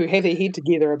have their head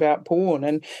together about porn,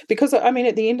 and because I mean,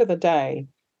 at the end of the day,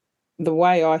 the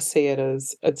way I see it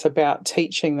is, it's about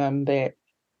teaching them that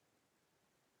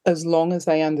as long as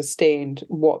they understand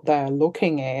what they are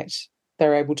looking at,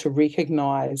 they're able to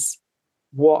recognise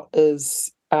what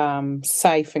is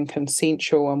safe and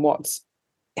consensual and what's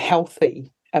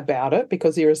healthy about it,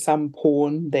 because there is some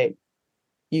porn that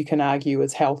you can argue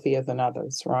is healthier than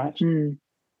others, right?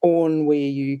 Porn where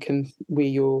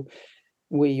you're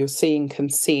where you're seeing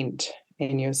consent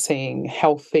and you're seeing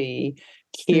healthy,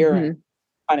 caring Mm-hmm.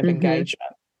 kind of Mm-hmm.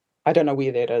 engagement. I don't know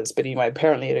where that is, but anyway,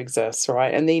 apparently it exists,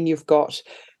 right? And then you've got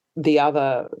the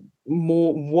other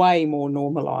way more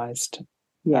normalized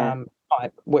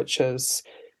type, which is,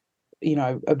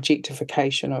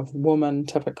 objectification of women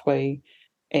typically,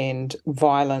 and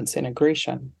violence and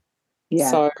aggression. Yeah.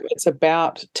 So it's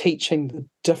about teaching the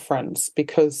difference,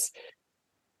 because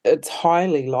it's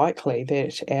highly likely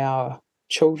that our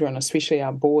children, especially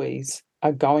our boys,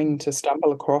 are going to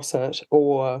stumble across it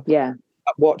or Yeah.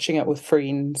 watching it with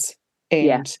friends.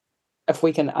 Yeah. And if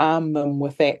we can arm them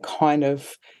with that kind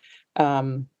of,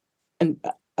 and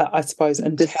I suppose,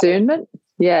 Discernment.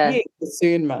 Yeah.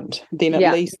 discernment, then at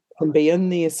Yeah. least they can be in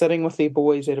there sitting with their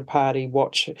boys at a party,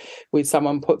 watch where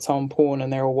someone puts on porn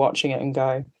and they're all watching it and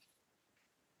go,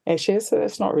 actually,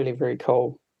 it's not really very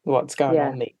cool what's going Yeah.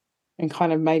 on there, and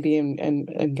kind of maybe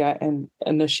and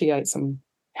initiate some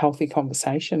healthy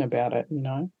conversation about it.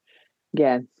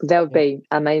 Yeah, that would be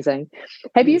amazing.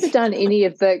 Have you ever Yes. done any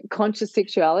of the conscious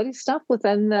sexuality stuff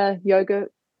within the yoga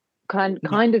kind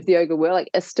of the yoga world, like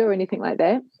ISTA or anything like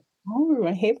that? No,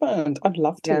 I haven't. I'd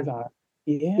love to Yeah. though.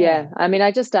 Yeah. Yeah. I mean,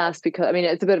 I just asked because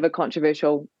it's a bit of a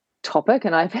controversial topic,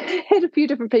 and I've had a few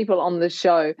different people on the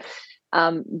show.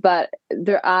 But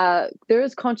there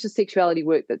is conscious sexuality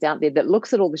work that's out there that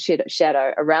looks at all the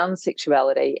shadow around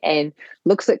sexuality and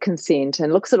looks at consent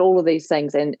and looks at all of these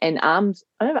things and arms,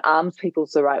 I don't know if arms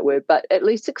people's the right word, but at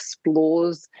least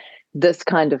explores this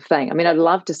kind of thing. I mean, I'd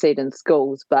love to see it in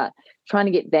schools, but trying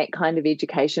to get that kind of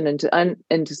education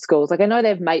into schools. Like, I know they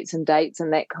have mates and dates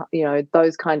and that,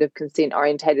 those kind of consent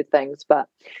orientated things, but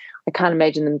I can't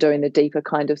imagine them doing the deeper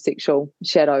kind of sexual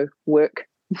shadow work.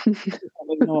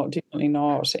 Definitely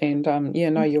not. And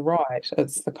no, you're right.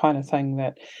 It's the kind of thing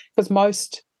that, because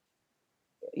most,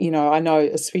 I know,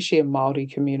 especially in Māori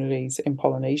communities and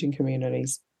Polynesian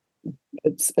communities,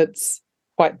 it's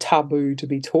quite taboo to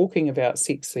be talking about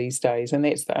sex these days, and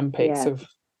that's the impacts Yeah. of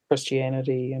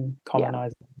Christianity and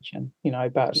colonization.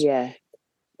 But Yeah.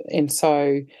 and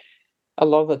so a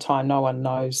lot of the time, no one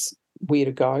knows where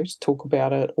to go to talk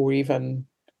about it, or even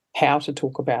how to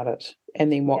talk about it,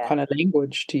 and then what Yeah. kind of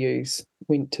language to use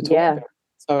when to talk Yeah. about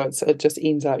it. So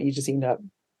you just end up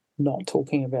not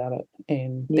talking about it,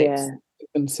 and that's Yeah. the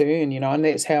concern, and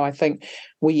that's how I think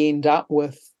we end up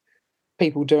with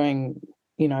people doing,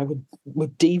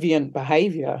 with deviant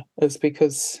behaviour, is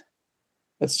because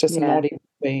it's just Yeah. not even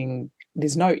being.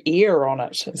 There's no air on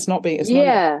it. It's not being. It's not even.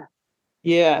 Yeah.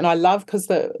 Yeah, and I love, because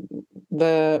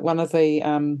the one of the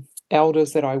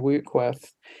elders that I work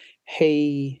with,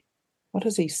 what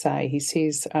does he say? He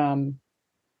says,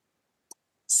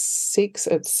 sex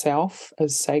itself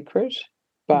is sacred,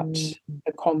 but Mm.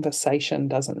 the conversation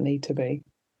doesn't need to be.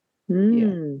 Yeah,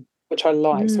 Mm. which I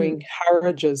like. So he Mm.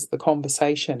 encourages the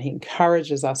conversation. He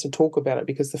encourages us to talk about it,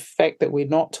 because the fact that we're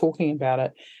not talking about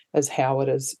it is how it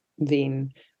is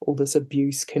then all this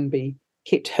abuse can be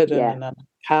kept hidden Yeah. and under the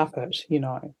carpet,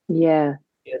 Yeah.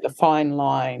 the fine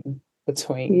line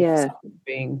between Yeah. something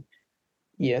being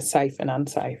safe and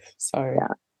unsafe. So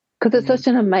Yeah. Because it's yeah, such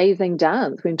an amazing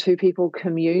dance when two people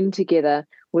commune together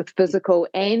with physical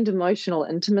and emotional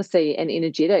intimacy and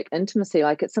energetic intimacy.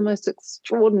 Like, it's the most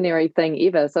extraordinary thing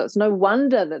ever. So it's no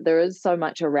wonder that there is so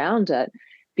much around it,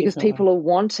 because definitely. people are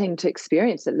wanting to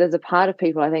experience it. There's a part of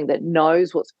people, I think, that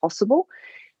knows what's possible.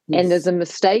 And there's Yes. a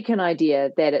mistaken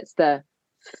idea that it's the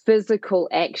physical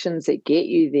actions that get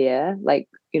you there, like,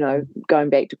 going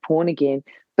back to porn again,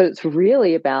 but it's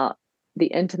really about the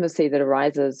intimacy that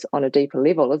arises on a deeper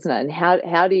level, isn't it? And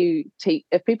how do you teach,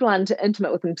 if people aren't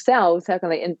intimate with themselves, how can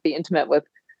they be intimate with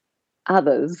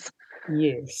others?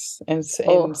 Yes.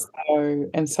 Oh,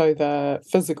 And so the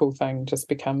physical thing just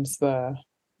becomes the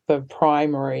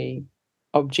primary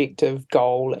objective,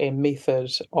 goal, and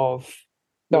method of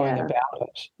going yeah, about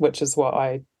it, which is what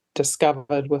I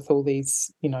discovered with all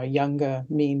these, younger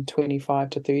men, 25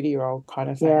 to 30-year-old kind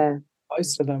of thing. yeah,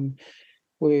 Most of them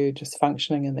were just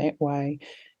functioning in that way.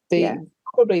 yeah. The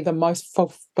Probably the most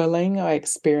fulfilling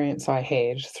experience I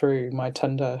had through my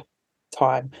Tinder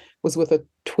time was with a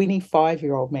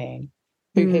 25-year-old man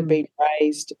who had Mm, been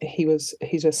raised.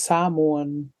 He's a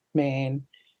Samoan man,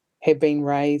 had been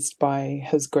raised by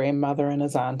his grandmother and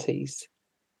his aunties,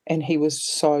 and he was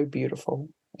so beautiful.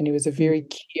 And he was a mm, very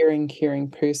caring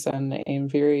person,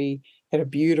 and had a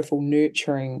beautiful,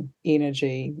 nurturing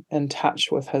energy, in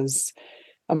touch with his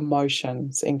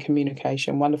emotions and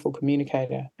communication, wonderful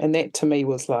communicator. And that to me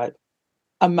was like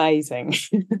amazing.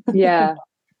 yeah,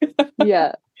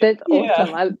 yeah. That's Yeah.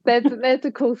 awesome. That's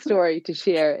a cool story to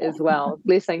share as well.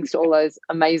 Blessings to all those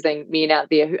amazing men out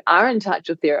there who are in touch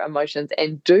with their emotions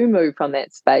and do move from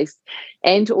that space,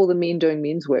 and to all the men doing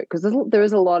men's work, because there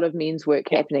is a lot of men's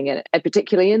work Yeah. happening in it,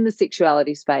 particularly in the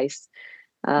sexuality space,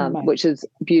 Mate, which is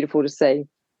beautiful to see.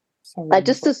 so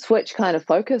Just to wonderful. switch kind of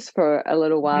focus for a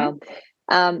little while,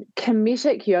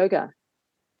 Kemetic yoga,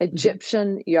 Mhm.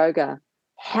 Egyptian yoga.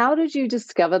 How did you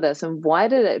discover this, and why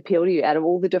did it appeal to you out of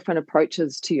all the different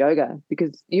approaches to yoga?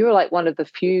 Because you were like one of the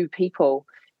few people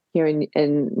here in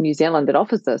New Zealand that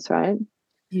offers this, right?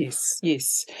 Yes,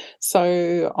 yes.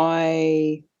 So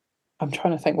I'm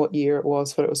trying to think what year it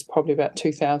was, but it was probably about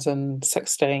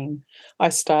 2016. I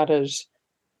started,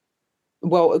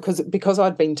 well, because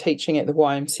I'd been teaching at the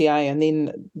YMCA, and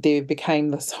then there became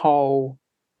this whole,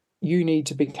 you need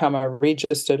to become a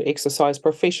registered exercise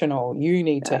professional. You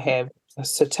need to Yeah. have a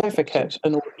certificate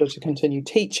in order to continue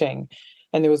teaching.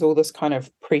 And there was all this kind of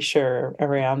pressure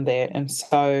around that. And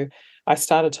so I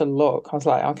started to look. I was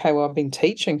like, okay, well, I've been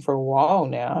teaching for a while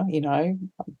now,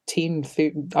 10,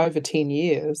 over 10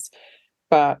 years,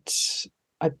 but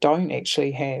I don't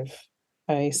actually have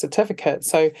a certificate.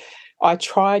 So I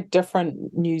tried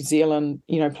different New Zealand,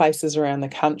 places around the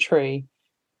country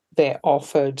that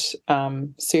offered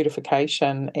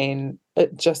certification, and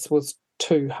it just was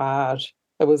too hard.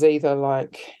 It was either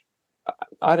like,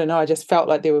 I don't know, I just felt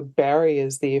like there were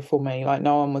barriers there for me. Like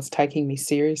no one was taking me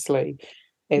seriously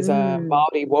as a Mm,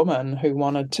 Māori woman who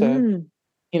wanted to,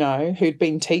 mm, who'd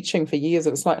been teaching for years.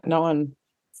 It was like no one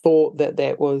thought that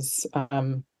that was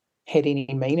had any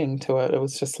meaning to it. It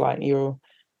was just like yeah,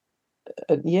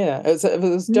 it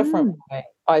was different mm. for me.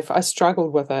 I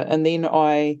struggled with it, and then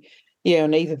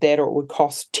and either that or it would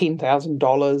cost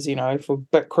 $10,000, for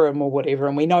Bikram or whatever,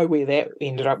 and we know where that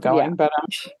ended up Yeah, going. But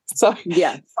so,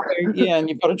 yeah. yeah, and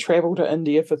you've got to travel to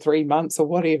India for 3 months or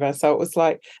whatever. So it was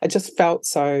like it just felt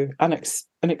so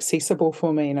inaccessible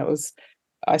for me, and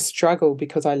I struggled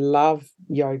because I love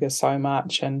yoga so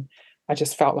much, and I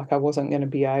just felt like I wasn't going to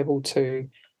be able to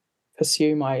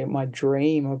pursue my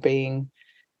dream of being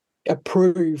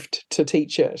approved to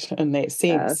teach it in that Uh,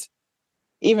 sense.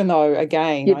 Even though,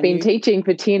 again, you'd I been knew, teaching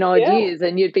for 10 odd yeah, years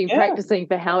and you'd been yeah, practicing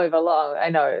for however long. I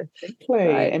know, exactly.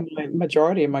 right? And the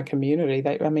majority of my community,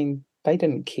 they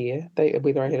didn't care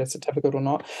whether I had a certificate or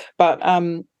not. But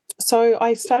so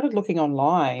I started looking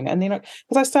online, and then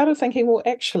because I started thinking, well,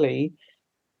 actually,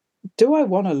 do I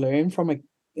want to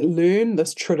learn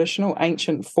this traditional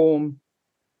ancient form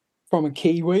from a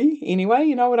Kiwi anyway?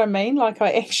 You know what I mean? Like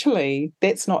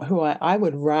that's not who I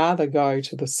would rather go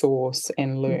to the source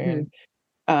Hmm.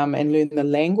 and learn the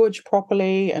language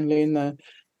properly, and learn the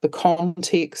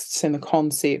contexts and the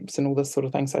concepts and all this sort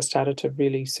of things. I started to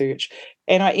really search,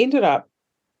 and I ended up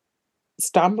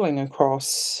stumbling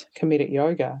across Kemetic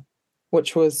yoga,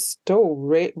 which was still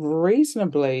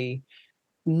reasonably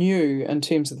new in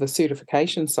terms of the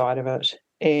certification side of it.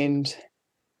 And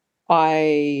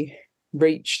I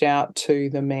reached out to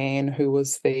the man who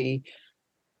was the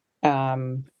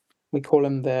um, we call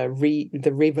him the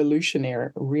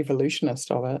revolutionist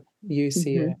of it,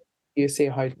 Hmm.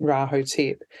 Yusir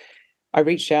Rahotep. I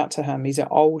reached out to him. He's an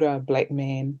older black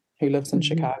man who lives in Hmm.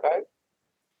 Chicago,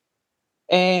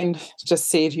 and just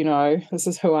said, this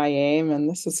is who I am, and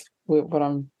this is what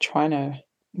I'm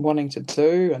wanting to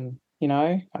do, and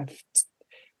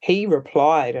he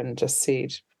replied and just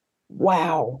said,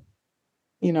 "Wow."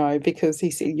 Because he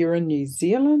said, "You're in New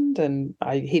Zealand," and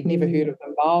he'd never heard Mm. of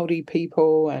the Māori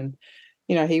people, and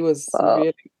he was Wow.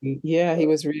 really, yeah, he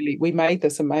was really. We made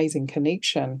this amazing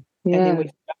connection, and then Yeah. we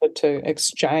started to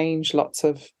exchange lots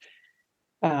of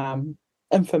um,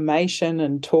 information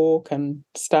and talk and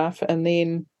stuff, and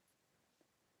then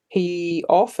he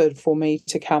offered for me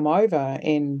to come over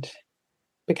and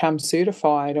become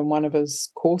certified in one of his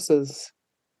courses,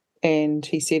 and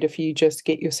he said, if you just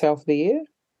get yourself there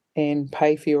and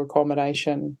pay for your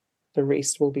accommodation, the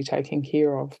rest will be taken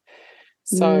care of.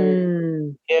 So,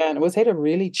 Mm. yeah, and it was at a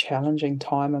really challenging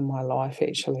time in my life,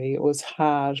 actually. It was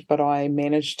hard, but I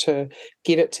managed to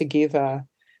get it together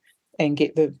and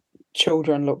get the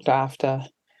children looked after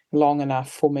long enough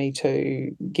for me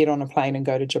to get on a plane and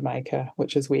go to Jamaica,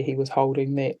 which is where he was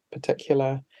holding that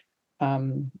particular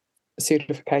um,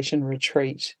 certification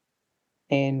retreat.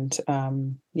 And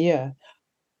yeah,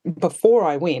 before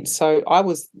I went, there were no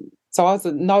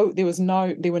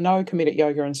Kemetic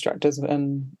yoga instructors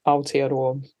in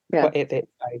Aotearoa Yeah. at that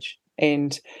stage.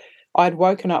 And I'd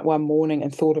woken up one morning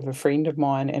and thought of a friend of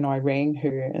mine, and I rang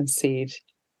her and said,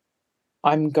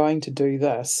 I'm going to do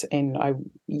this, and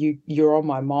you're on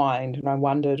my mind, and I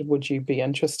wondered, would you be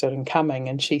interested in coming?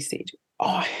 And she said,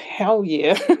 oh, hell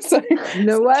yeah. So,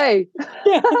 No way.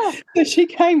 yeah, so she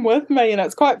came with me, and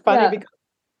it's quite funny Yeah. because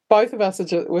both of us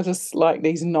were just like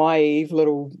these naive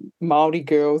little Māori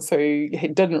girls who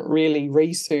didn't really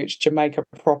research Jamaica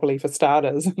properly for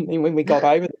starters. And then when we got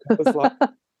over there, it was like,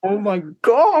 oh my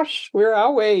gosh, where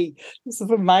are we? This is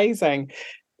amazing.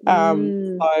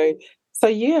 Mm, So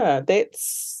yeah,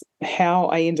 that's how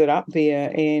I ended up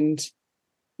there. And,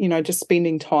 just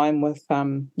spending time with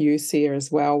Usia as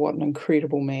well. What an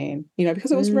incredible man,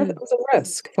 because it was a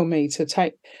risk for me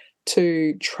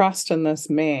to trust in this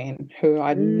man who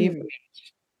I'd never.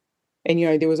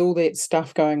 And, there was all that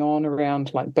stuff going on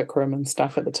around like Bikram and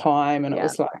stuff at the time. And it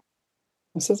was like,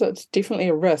 it's definitely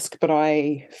a risk, but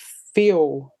I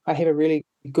have a really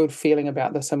good feeling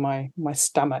about this in my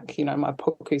stomach. My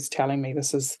puku's telling me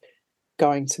this is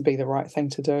going to be the right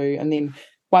thing to do. And then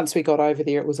once we got over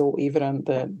there, it was all evident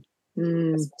that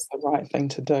this was the right thing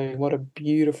to do. What a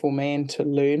beautiful man to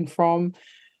learn from,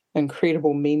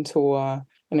 incredible mentor,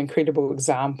 an incredible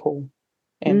example.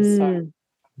 And so,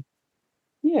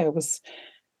 yeah, it was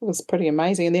pretty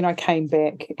amazing. And then I came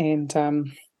back, and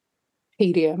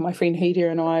Hidia, my friend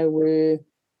Hidia, and I were,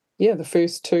 the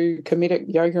first two comedic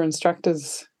yoga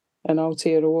instructors in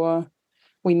Aotearoa.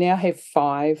 We now have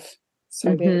 5,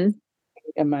 so that's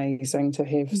amazing to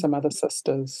have some other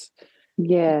sisters.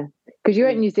 Yeah, because you're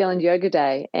at New Zealand Yoga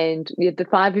Day, and you had the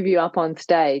 5 of you up on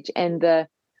stage, and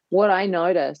what I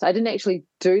noticed, I didn't actually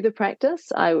do the practice,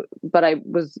 but I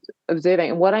was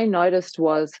observing, and what I noticed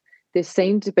was there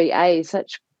seemed to be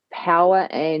such power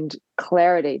and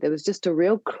clarity. There was just a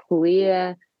real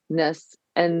clearness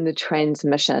in the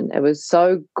transmission. It was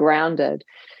so grounded,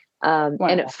 Wow.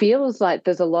 and it feels like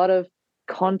there's a lot of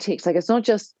context. Like, it's not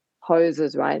just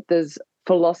poses, right? There's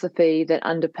philosophy that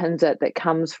underpins it that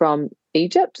comes from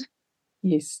Egypt.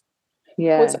 Yes.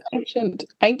 Yeah. Well, it's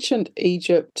ancient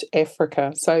Egypt,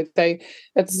 Africa. So they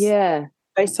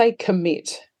say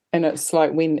commit, and it's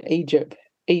like when Egypt,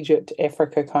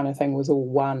 Africa kind of thing was all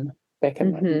one back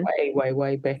in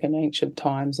way back in ancient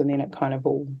times, and then it kind of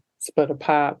all split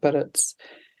apart. But it's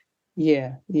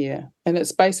and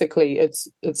it's basically it's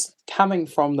coming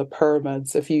from the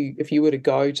pyramids. If you were to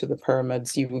go to the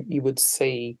pyramids, you would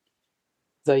see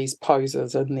these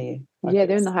poses in there. Yeah,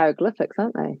 they're in the hieroglyphics,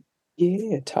 aren't they?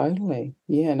 Yeah, totally.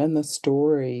 Yeah, and in the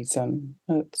stories, and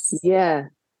it's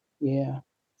beautiful.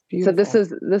 So this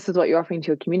is what you're offering to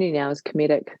your community now, is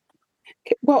comedic.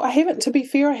 Well, to be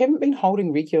fair, I haven't been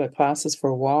holding regular classes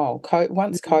for a while.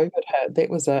 Once COVID hit,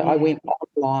 that was I went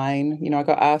online. I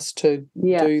got asked to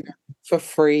do them for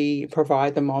free,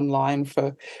 provide them online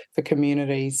for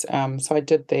communities. So I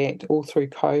did that all through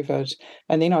COVID,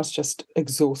 and then I was just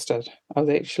exhausted. I was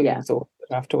actually exhausted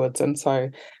afterwards, and so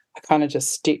I kind of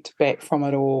just stepped back from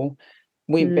it all,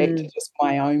 went back to just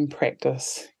my own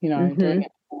practice, doing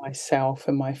it for myself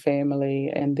and my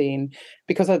family. And then,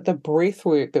 because the breath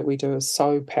work that we do is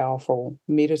so powerful,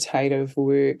 meditative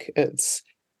work, it's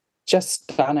just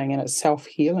stunning, and it's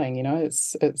self-healing,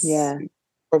 it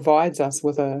provides us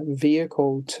with a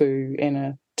vehicle and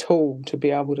a tool to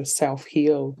be able to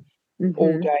self-heal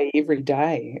all day, every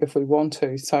day, if we want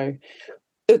to. So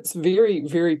it's very,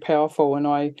 very powerful. And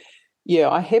I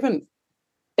haven't,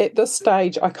 at this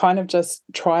stage, I kind of just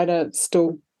try to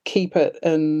still keep it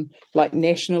in like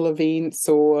national events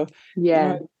or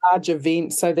large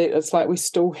events, so that it's like we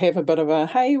still have a bit of a,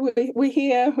 hey, we're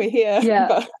here.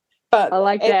 Yeah. But I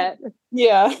like that.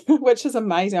 Yeah, which is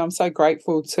amazing. I'm so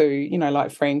grateful to,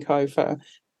 like Franco for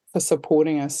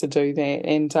supporting us to do that.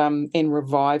 And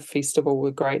Revive Festival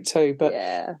were great too. But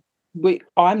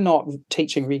I'm not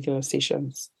teaching regular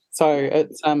sessions. So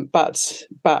it's but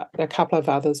a couple of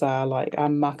others are, like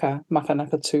Maka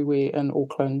Nakatue in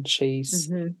Auckland.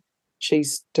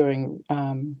 She's doing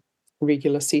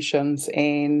regular sessions,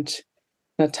 and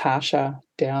Natasha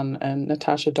Diamond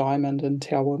in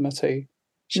Te Awamatu.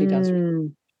 She does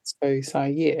too. So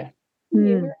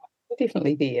we're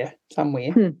definitely there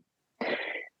somewhere.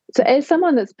 So as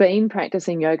someone that's been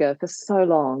practicing yoga for so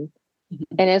long,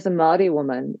 and as a Māori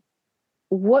woman,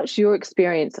 what's your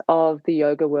experience of the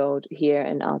yoga world here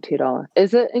in Aotearoa?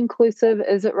 Is it inclusive?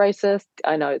 Is it racist?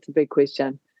 I know it's a big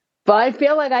question, but I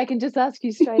feel like I can just ask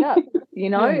you straight up,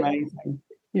 You're amazing.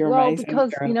 You're amazing.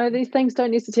 Because, these things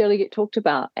don't necessarily get talked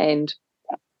about. And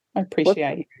I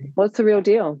appreciate you. What's the real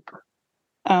deal?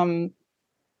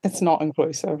 It's not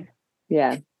inclusive.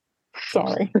 Yeah.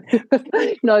 Sorry.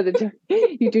 No,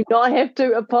 you do not have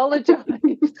to apologise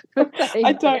for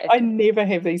saying that. I never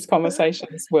have these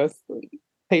conversations with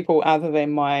people other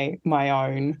than my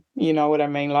own, you know what I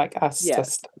mean, like us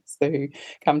sisters. who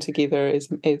come together as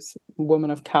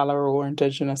women of colour or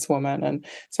Indigenous women. And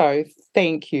so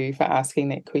thank you for asking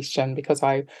that question, because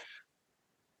I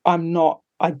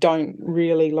don't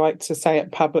really like to say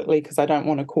it publicly because I don't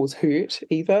want to cause hurt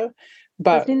either.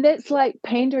 But But then that's like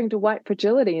pandering to white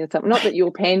fragility and something. Not that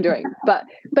you're pandering, but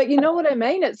you know what I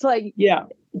mean? It's like yeah.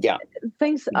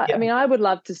 things. I mean, I would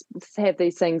love to have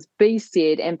these things be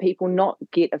said and people not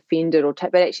get offended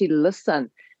but actually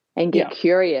listen and get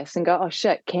curious and go, oh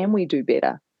shit, can we do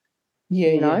better?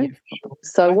 Yeah.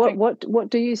 So what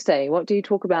do you say? What do you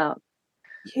talk about?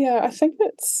 Yeah, I think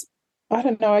I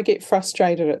don't know, I get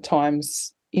frustrated at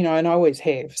times, and I always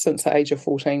have since the age of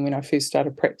 14 when I first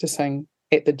started practicing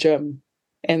at the gym.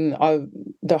 And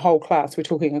the whole class, we're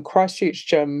talking a Christchurch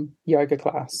gym yoga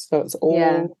class. So it's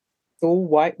all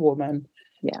white women.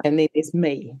 Yeah. And then there's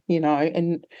me,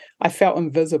 and I felt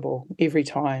invisible every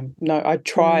time. No, I'd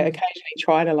occasionally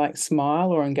try to like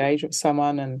smile or engage with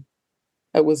someone, and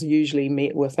it was usually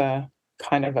met with a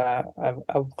kind of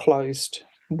a closed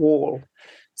wall.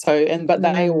 So, but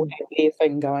they all had their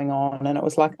thing going on, and it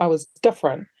was like I was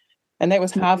different. And that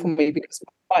was hard for me because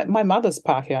my mother's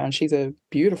Pākehā, and she's a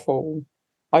beautiful,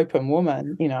 open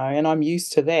woman, and I'm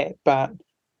used to that. But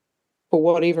for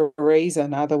whatever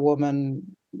reason, other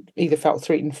women either felt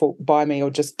threatened by me or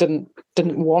just didn't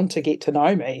want to get to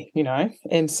know me,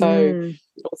 And so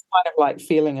it was kind of like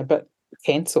feeling a bit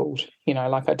cancelled,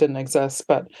 like I didn't exist.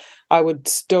 But I learned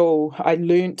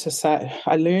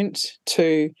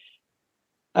to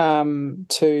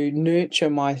nurture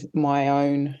my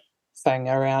own thing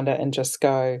around it and just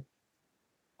go,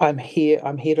 I'm here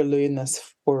to learn this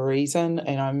for a reason,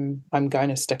 and I'm going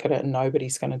to stick at it, and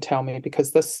nobody's going to tell me,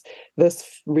 because this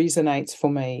resonates for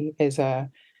me as a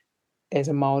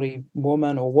Māori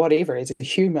woman, or whatever, as a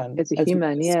human, as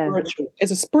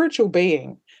a spiritual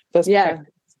being. This practice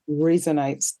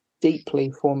resonates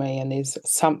deeply for me, and there's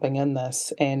something in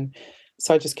this, and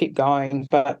so I just keep going.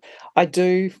 But I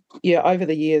do, over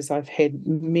the years, I've had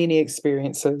many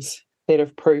experiences that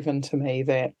have proven to me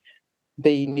that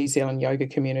the New Zealand yoga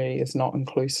community is not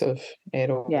inclusive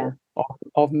at all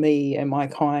of me and my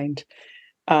kind.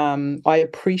 I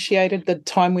appreciated the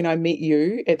time when I met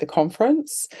you at the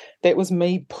conference. That was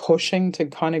me pushing to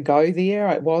kind of go there.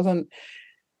 It wasn't,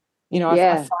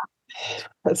 I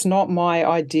it's not my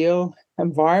ideal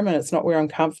environment. It's not where I'm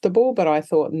comfortable, but I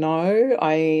thought, no,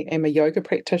 I am a yoga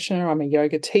practitioner. I'm a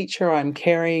yoga teacher. I'm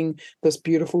carrying this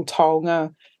beautiful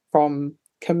taonga from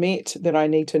Kemet that I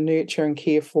need to nurture and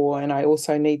care for. And I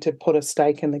also need to put a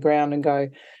stake in the ground and go,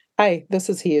 hey, this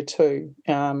is here too.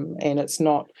 And it's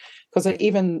not, because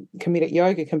even Kemetic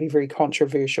yoga can be very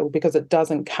controversial because it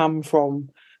doesn't come from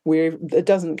where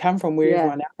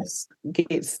everyone else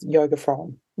gets yoga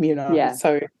from,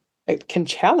 so it can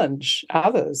challenge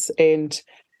others.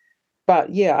 But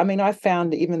I mean, I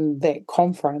found even that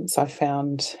conference, I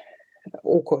found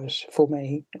awkward for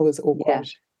me. It was awkward.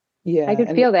 I could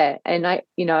feel that. And I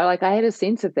had a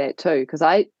sense of that too, because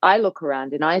I look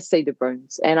around and I see the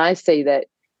rooms and I see that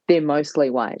they're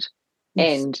mostly white.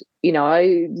 Yes. And,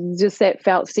 I just that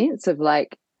felt sense of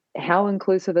like, how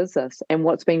inclusive is this and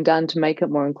what's being done to make it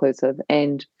more inclusive?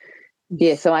 And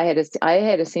so I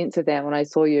had a sense of that when I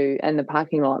saw you in the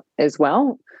parking lot as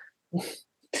well.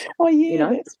 Oh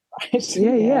yeah, that's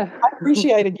right. Yeah. I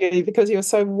appreciated you because you were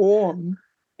so warm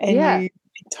and you had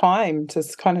time to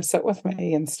kind of sit with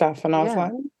me and stuff. And I was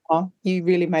like, oh, you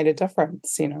really made a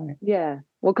difference, Yeah.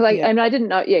 Well, because I didn't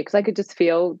know, because I could just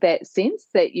feel that sense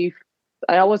that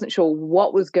I wasn't sure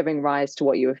what was giving rise to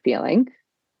what you were feeling,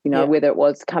 whether it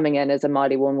was coming in as a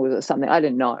Māori woman or something, I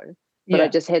didn't know. But I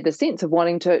just had the sense of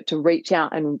wanting to reach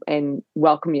out and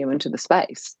welcome you into the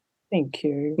space. Thank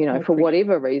you. For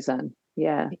whatever reason.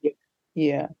 Yeah.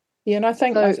 And I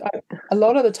think a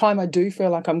lot of the time I do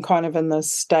feel like I'm kind of in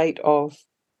this state of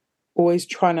always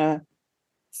trying to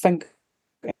think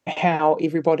how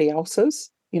everybody else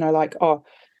is, like, oh,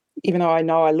 even though I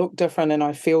know I look different and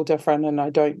I feel different and I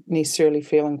don't necessarily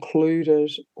feel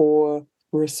included or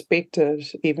respected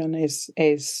even as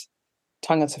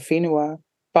tangata whenua,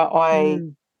 but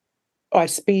I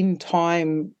spend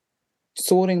time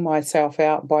sorting myself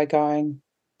out by going,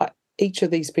 each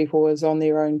of these people is on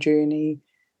their own journey.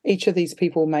 Each of these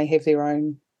people may have their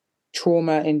own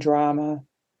trauma and drama.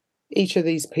 Each of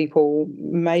these people,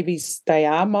 maybe they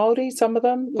are Māori, some of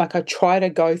them. Like, I try to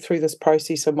go through this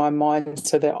process in my mind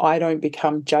so that I don't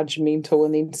become judgmental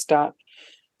and then start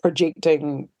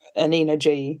projecting an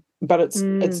energy. But it's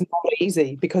not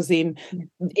easy, because then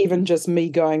even just me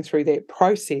going through that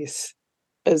process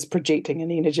is projecting an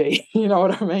energy. You know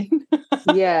what I mean?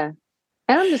 Yeah.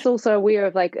 And I'm just also aware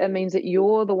of, like, it means that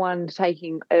you're the one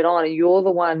taking it on, and you're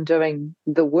the one doing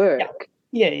the Yeah. work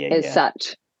as Yeah.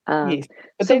 such. Yes.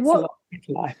 But So that's what,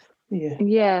 life. Yeah.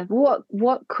 yeah,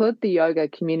 what could the yoga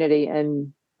community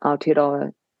in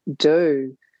Aotearoa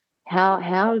do?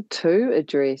 How to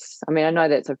address? I mean, I know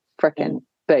that's a Yeah. freaking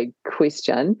big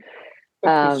question. Good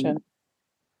question.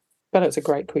 But it's a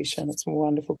great question. It's a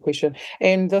wonderful question.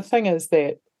 And the thing is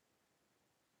that,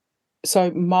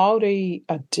 so Māori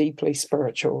are deeply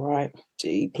spiritual, right?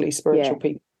 Deeply spiritual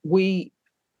Yeah, people.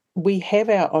 We have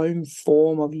our own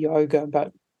form of yoga,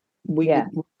 but we yeah,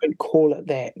 wouldn't call it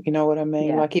that. You know what I mean?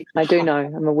 yeah. Like even I do know.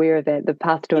 haka. I'm aware of that. The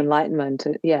path to Yes, enlightenment.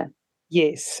 Yeah,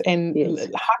 yes. And yes,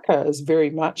 haka is very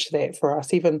much that for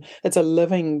us. Even it's a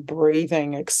living,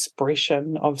 breathing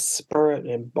expression of spirit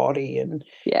and body and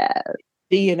yeah,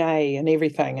 DNA and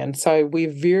everything. And so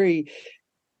we're very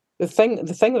the thing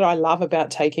that I love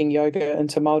about taking yoga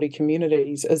into Māori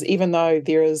communities is, even though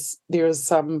there is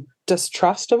some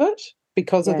distrust of it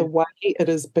because of yeah. the way it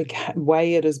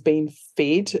has been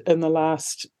fed in the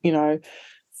last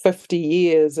 50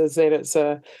 years, is that it's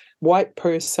a white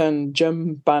person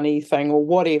gym bunny thing or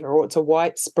whatever, or it's a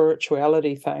white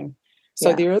spirituality thing. So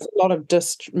Yeah. there is a lot of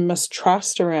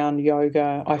mistrust around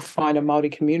yoga, I find, in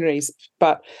Māori communities,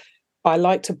 but I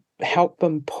like to help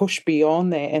them push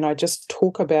beyond that. And I just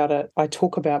talk about it. I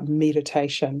talk about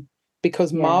meditation,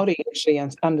 because Yeah. Māori actually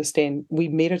understand we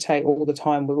meditate all the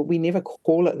time, but we never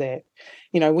call it that.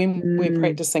 When we're Mm,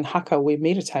 practicing haka, we're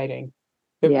meditating.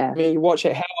 If yeah. you watch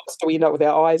it, how else do we end up with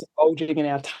our eyes bulging and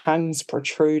our tongues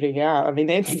protruding out? I mean,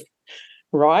 that's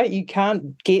right. You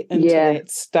can't get into Yeah.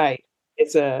 that state.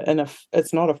 It's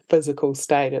not a physical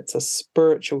state, it's a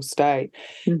spiritual state.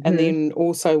 And Mm-hmm. then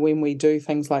also when we do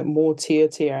things like more tia,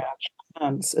 our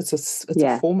chants, it's a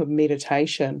Yeah. form of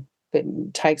meditation that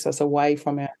takes us away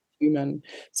from our human.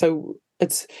 So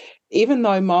it's, even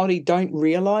though Māori don't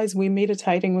realize we're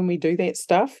meditating when we do that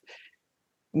stuff,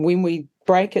 when we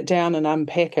break it down and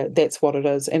unpack it, that's what it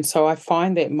is. And so I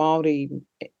find that Māori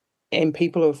and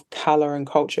people of colour and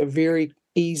culture very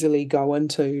easily go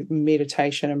into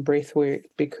meditation and breath work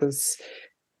because,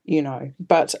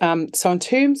 but so in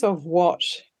terms of what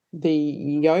the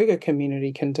yoga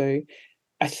community can do,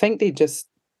 I think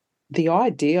the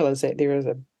ideal is that there is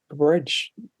a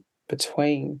bridge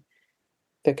between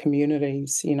the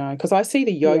communities, because I see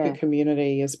the yoga Yeah.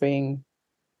 community as being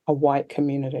a white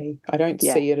community. I don't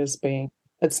Yeah. see it as being,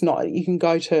 it's not, you can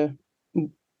go to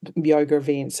yoga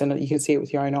events and you can see it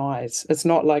with your own eyes. It's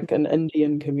not like an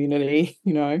Indian community,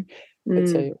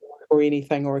 it's Mm, or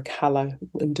anything, or a colour,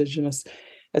 Indigenous.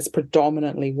 It's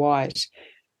predominantly white.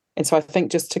 And so I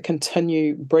think just to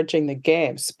continue bridging the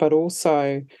gaps, but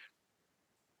also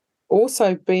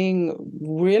being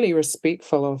really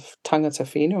respectful of tangata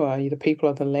whenua, the people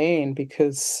of the land,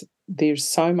 because there's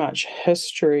so much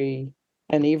history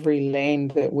in every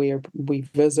land that we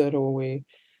visit or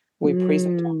we're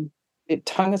present on. mm.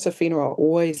 Tangata whenua are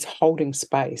always holding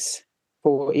space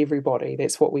for everybody.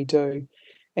 That's what we do.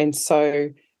 And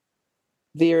so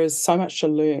there is so much to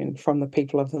learn from the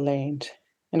people of the land.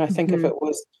 And I think if Mm-hmm. it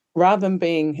was, rather than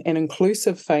being an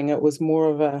inclusive thing, it was more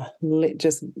of a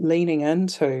just leaning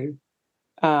into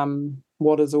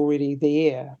what is already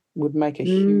there would make a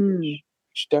huge Mm.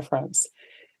 difference.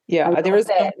 I Yeah, there love is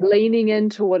that. Leaning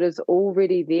into what is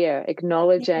already there,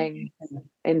 acknowledging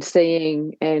and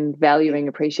seeing and valuing,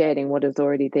 appreciating what is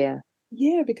already there.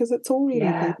 yeah, because it's already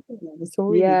there. Yeah. It's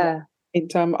already there. Yeah.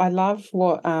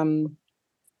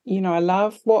 And I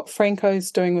love what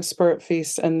Franco's doing with Spirit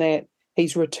Fest, and that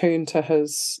he's returned to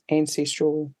his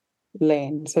ancestral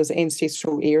lands, his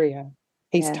ancestral area.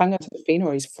 He's Yeah. tangata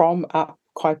whenua, he's from up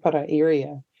Kaipara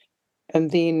area.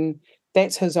 And then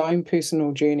that's his own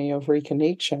personal journey of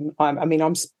reconnection.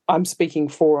 I'm speaking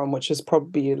for him, which is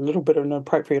probably a little bit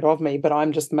inappropriate of me, but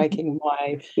I'm just making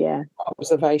my Yeah.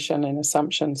 observation and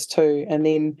assumptions too. And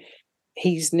then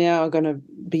he's now going to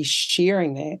be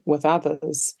sharing that with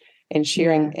others, and Yeah.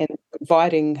 sharing and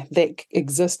inviting that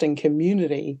existing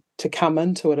community to come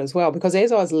into it as well. Because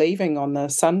as I was leaving on the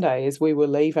Sunday, as we were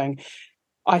leaving,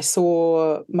 I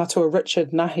saw Matua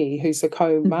Richard Nahi, who's the Mm-hmm.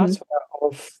 co-matua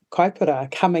of Kaipara,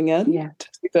 coming in Yeah. to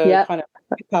the Yeah. kind of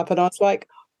up, and I was like,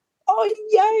 oh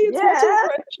yay, it's Matua Yeah.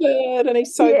 Richard, and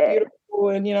he's so Yeah. beautiful,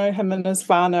 and him and his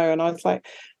whānau, and I was like,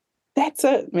 that's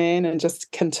it, man. And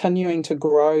just continuing to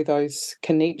grow those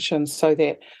connections so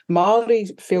that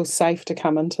Māori feel safe to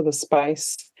come into the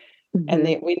space, and Mm-hmm.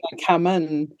 that when they come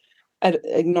in,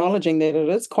 acknowledging that it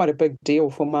is quite a big deal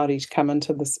for Māori to come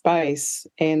into the space,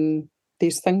 and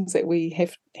there's things that we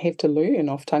have to learn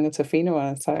off tangata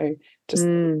whenua. So just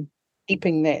Mm.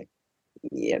 keeping that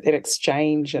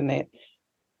exchange and that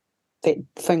that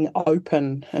thing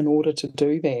open in order to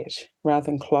do that rather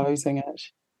than closing it.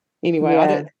 Anyway, Yeah.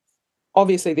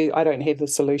 I don't have the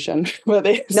solution, but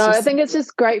that's No, I just, think it's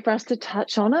just great for us to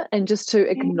touch on it and just to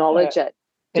yeah, acknowledge it.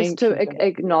 Just thank to you.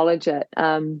 acknowledge it.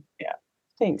 Yeah,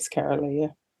 thanks, Carolee.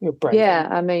 Yeah, you're brave. Yeah,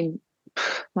 I mean,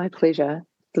 my pleasure.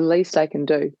 The least I can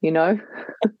do, you know?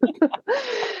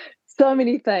 So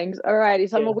many things. All righty.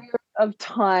 So I'm Yeah. aware of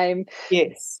time.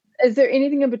 Yes. Is there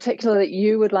anything in particular that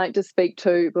you would like to speak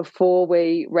to before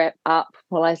we wrap up?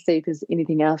 While I see if there's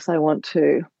anything else I want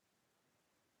to.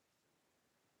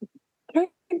 I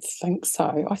don't think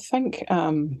so. I think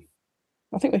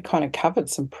we kind of covered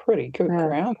some pretty good Yeah.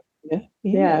 ground. Yeah,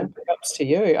 yeah. Yeah. Perhaps to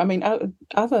you. I mean,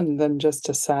 other than just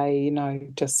to say,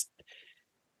 just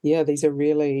yeah, these are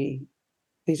really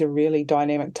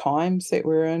dynamic times that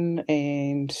we're in,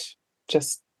 and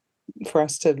just for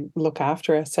us to look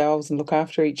after ourselves and look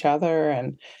after each other,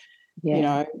 and you Yeah.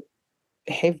 know,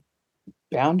 have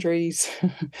boundaries.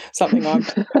 Something I'm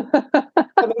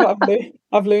something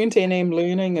I've learned and am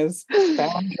learning is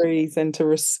boundaries, and to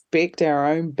respect our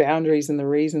own boundaries and the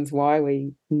reasons why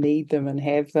we need them and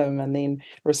have them, and then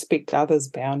respect others'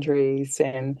 boundaries.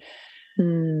 And yeah,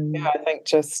 Mm, I think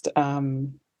just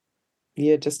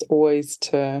yeah, just always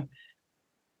to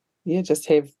just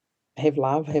have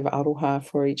love, have aroha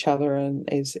for each other,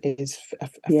 and as a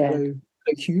yeah. fellow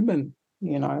human,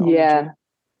 on the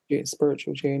Yeah.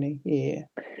 spiritual journey. Yeah.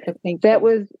 So thank That you.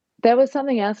 was that was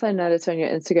something else I noticed on your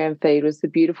Instagram feed was the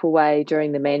beautiful way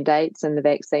during the mandates and the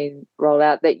vaccine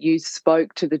rollout that you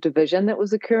spoke to the division that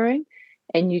was occurring,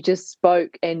 and you just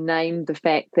spoke and named the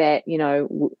fact that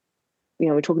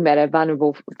we're talking about our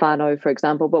vulnerable whānau, for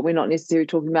example, but we're not necessarily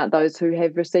talking about those who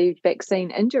have received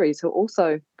vaccine injuries who are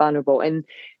also vulnerable. And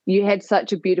you had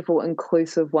such a beautiful,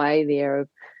 inclusive way there of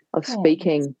Oh,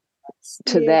 speaking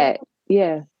to yeah, that.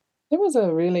 Yeah, that was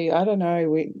a really, I don't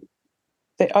know,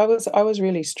 I was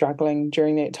really struggling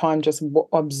during that time, just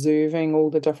observing all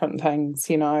the different things,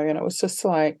 and it was just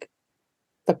like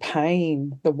the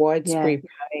pain, the yeah, widespread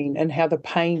pain, and how the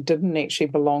pain didn't actually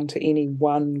belong to any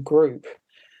one group.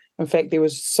 In fact, there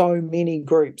was so many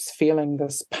groups feeling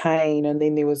this pain, and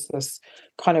then there was this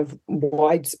kind of and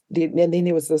then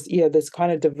there was this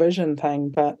kind of division thing.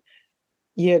 But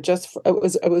yeah, just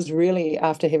it was really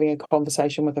after having a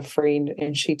conversation with a friend,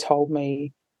 and she told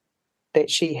me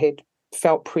that she had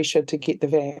felt pressure to get the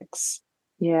vax,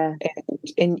 yeah,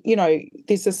 and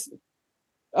there's this.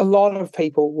 A lot of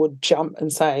people would jump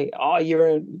and say, "Oh,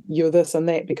 you're this and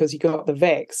that because you got the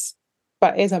vax,"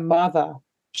 but as a mother,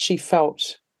 she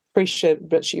felt pressured,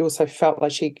 but she also felt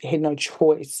like she had no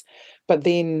choice. But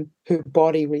then her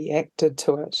body reacted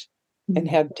to it, and mm,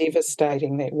 how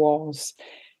devastating that was.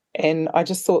 And I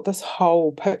just thought this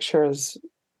whole picture is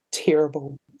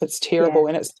terrible. It's yeah, terrible,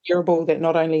 and it's terrible that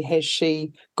not only has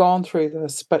she gone through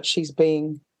this, but she's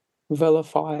being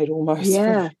vilified almost for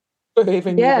yeah, for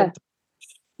having yeah,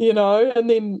 even and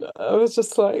then I was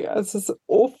just like, "This is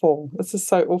awful. This is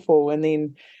so awful." And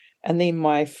then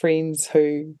my friends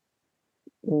who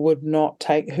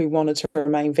wanted to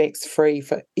remain vax free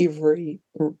for every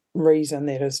reason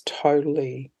that is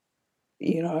totally,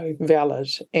 valid,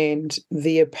 and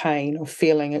their pain of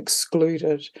feeling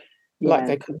excluded, like yeah,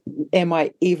 they could, am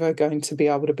I ever going to be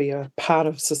able to be a part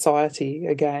of society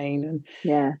again? And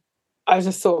yeah, I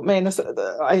just thought, man,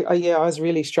 I was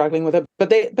really struggling with it. But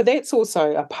that's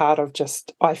also a part of,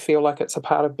 just, I feel like it's a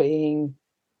part of being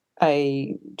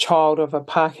a child of a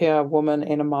Pākehā woman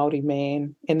and a Māori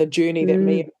man, and the journey that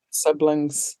me mm, and my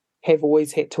siblings have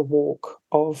always had to walk,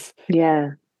 of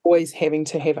yeah, always having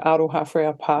to have aroha for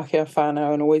our Pākehā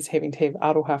whānau, and always having to have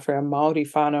aroha for our Māori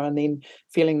whānau, and then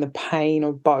feeling the pain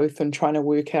of both and trying to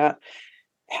work out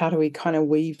how do we kind of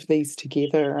weave these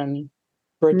together and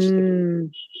bridge the.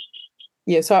 mm,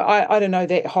 Yeah, so I don't know,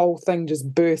 that whole thing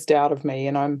just burst out of me,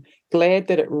 and I'm glad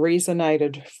that it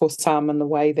resonated for some in the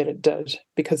way that it did,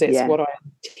 because that's yeah, what I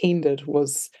intended,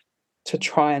 was to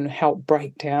try and help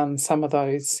break down some of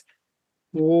those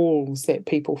walls that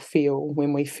people feel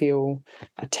when we feel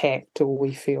attacked, or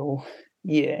we feel,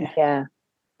 yeah, yeah.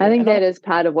 I yeah, think and I'm that is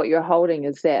part of what you're holding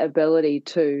is that ability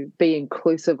to be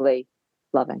inclusively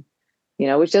loving,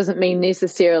 which doesn't mean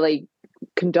necessarily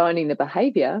condoning the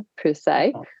behavior per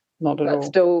se, not at but all.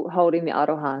 still holding the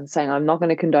aroha and saying, I'm not going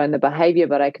to condone the behavior,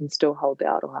 but I can still hold the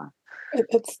aroha.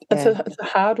 It's Yeah. a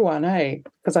hard one, eh?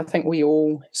 Because I think we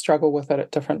all struggle with it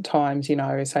at different times.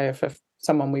 Say if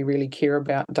someone we really care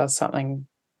about does something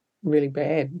really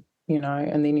bad,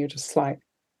 and then you're just like,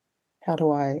 where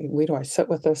do I sit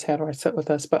with this? How do I sit with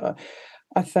this? But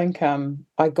I think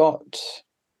I got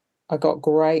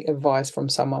great advice from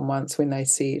someone once, when they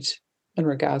said, in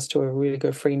regards to a really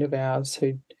good friend of ours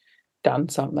who done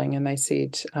something, and they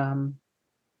said,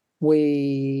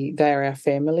 they are our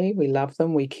family, we love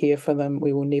them, we care for them,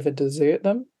 we will never desert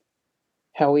them.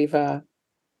 However,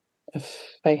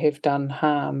 if they have done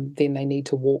harm, then they need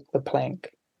to walk the plank.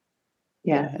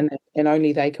 Yeah. And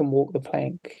only they can walk the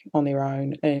plank on their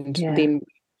own. And Yeah. then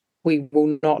we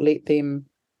will not let them,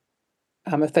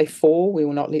 if they fall, we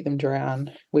will not let them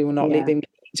drown. We will not let them get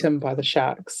eaten by the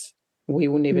sharks. We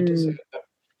will never desert them.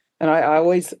 And I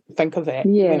always think of that.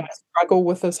 Yeah. When I struggle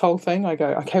with this whole thing, I go,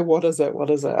 okay, what is it? What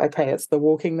is it? Okay, it's the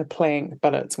walking the plank,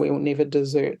 but it's we will never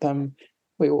desert them.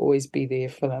 We will always be there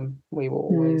for them. We will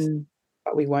always,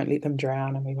 but we won't let them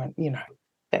drown, and we won't,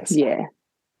 that's Yeah.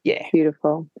 Yeah.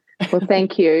 Beautiful. Well,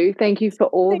 thank you. Thank you for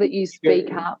all that you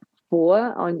speak up for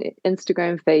on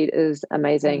Instagram feed is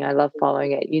amazing. I love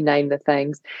following it. You name the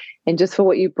things. And just for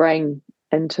what you bring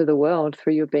into the world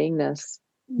through your beingness.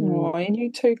 Oh, and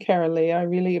you too, Carolee. I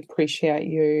really appreciate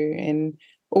you and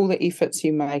all the efforts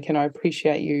you make, and I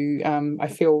appreciate you. I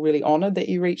feel really honoured that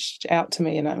you reached out to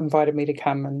me and invited me to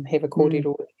come and have a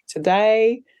kōrero with you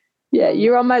today. Yeah,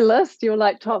 you're on my list. You're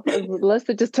like top of the list.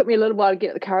 It just took me a little while to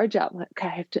get the courage up. I'm like,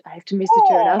 okay, I have to message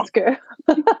her and ask her.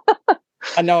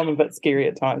 I know I'm a bit scary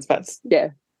at times, but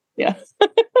yeah.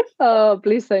 Oh,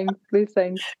 blessings.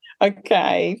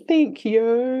 Okay, thank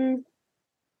you.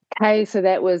 Okay, so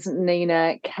that was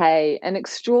Ninakaye, an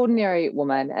extraordinary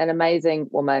woman, an amazing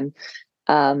woman.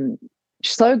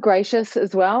 So gracious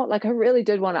as well. Like, I really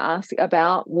did want to ask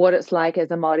about what it's like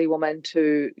as a Māori woman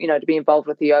to be involved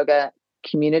with the yoga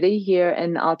community here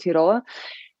in Aotearoa.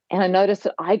 And I noticed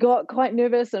that I got quite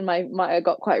nervous and I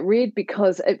got quite red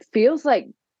because it feels like,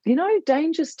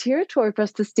 dangerous territory for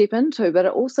us to step into, but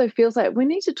it also feels like we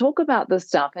need to talk about this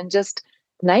stuff and just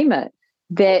name it,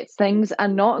 that things are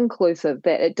not inclusive,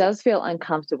 that it does feel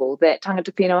uncomfortable, that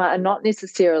tangata whenua are not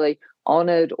necessarily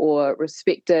honoured or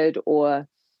respected or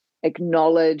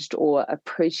acknowledged or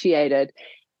appreciated.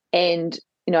 And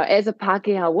as a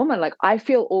Pākehā woman, like, I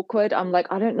feel awkward. I'm like,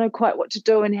 I don't know quite what to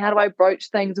do, and how do I broach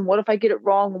things, and what if I get it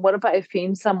wrong, and what if I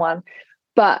offend someone?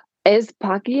 But as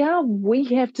Pākehā, we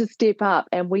have to step up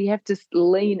and we have to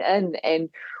lean in, and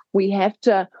we have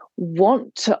to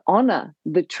want to honour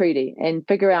the treaty and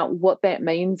figure out what that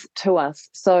means to us.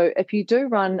 So if you do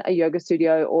run a yoga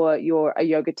studio or you're a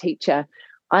yoga teacher,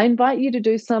 I invite you to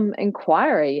do some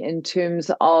inquiry in terms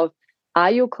of,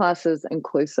 are your classes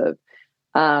inclusive?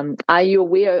 Are you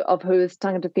aware of who is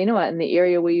tangata whenua in the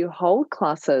area where you hold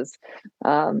classes?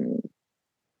 Are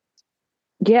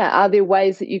there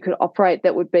ways that you could operate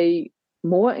that would be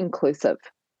more inclusive?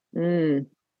 And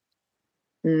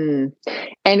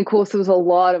of course, there was a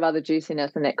lot of other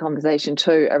juiciness in that conversation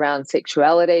too, around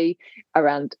sexuality,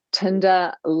 around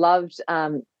Tinder. Loved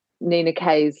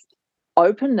Ninakaye's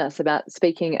openness about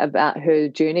speaking about her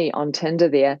journey on Tinder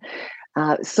there.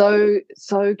 So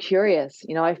curious.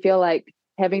 I feel like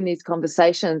having these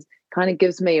conversations kind of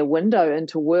gives me a window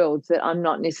into worlds that I'm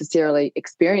not necessarily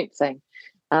experiencing,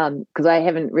 because I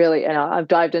haven't really, I've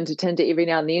dived into Tinder every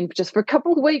now and then just for a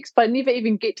couple of weeks, but I never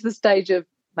even get to the stage of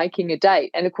making a date.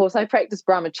 And of course, I practice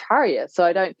brahmacharya, so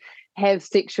I don't have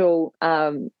sexual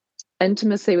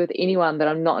intimacy with anyone that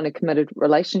I'm not in a committed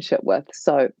relationship with.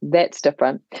 So that's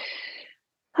different.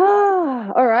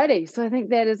 Alrighty. So I think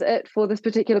that is it for this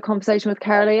particular conversation with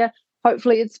Carolee.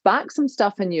 Hopefully it sparked some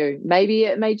stuff in you. Maybe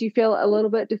it made you feel a little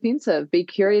bit defensive. Be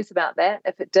curious about that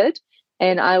if it did.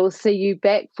 And I will see you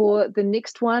back for the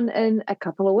next one in a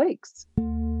couple of weeks.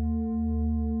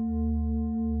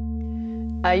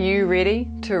 Are you ready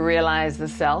to realize the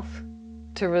self,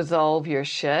 to resolve your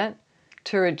shit,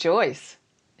 to rejoice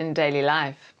in daily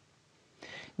life?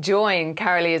 Join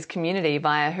Carolee's community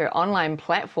via her online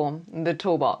platform, The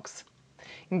Toolbox.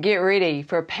 Get ready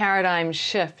for a paradigm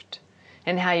shift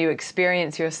in how you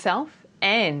experience yourself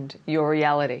and your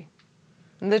reality.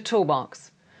 The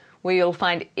Toolbox, where you'll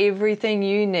find everything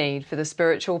you need for the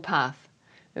spiritual path,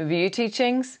 view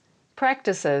teachings,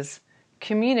 practices,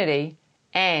 community,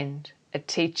 and a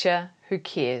teacher who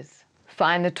cares.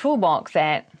 Find the Toolbox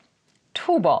at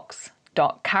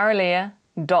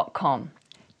toolbox.carolea.com.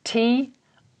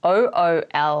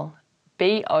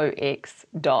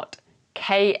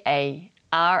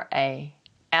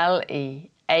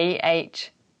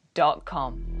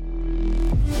 toolbox.caraleah.com.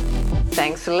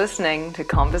 Thanks for listening to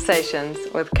Conversations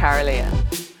with Carolee,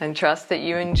 and trust that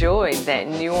you enjoyed that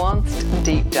nuanced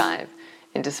deep dive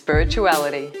into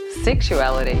spirituality,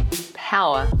 sexuality,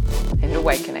 power, and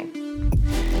awakening.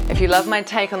 If you love my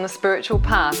take on the spiritual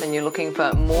path and you're looking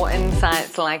for more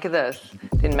insights like this,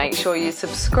 then make sure you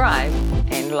subscribe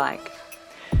and like.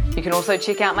 You can also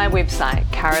check out my website,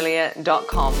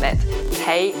 carolea.com. That's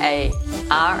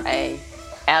Karalea.com.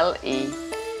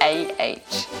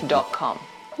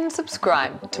 and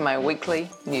subscribe to my weekly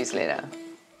newsletter.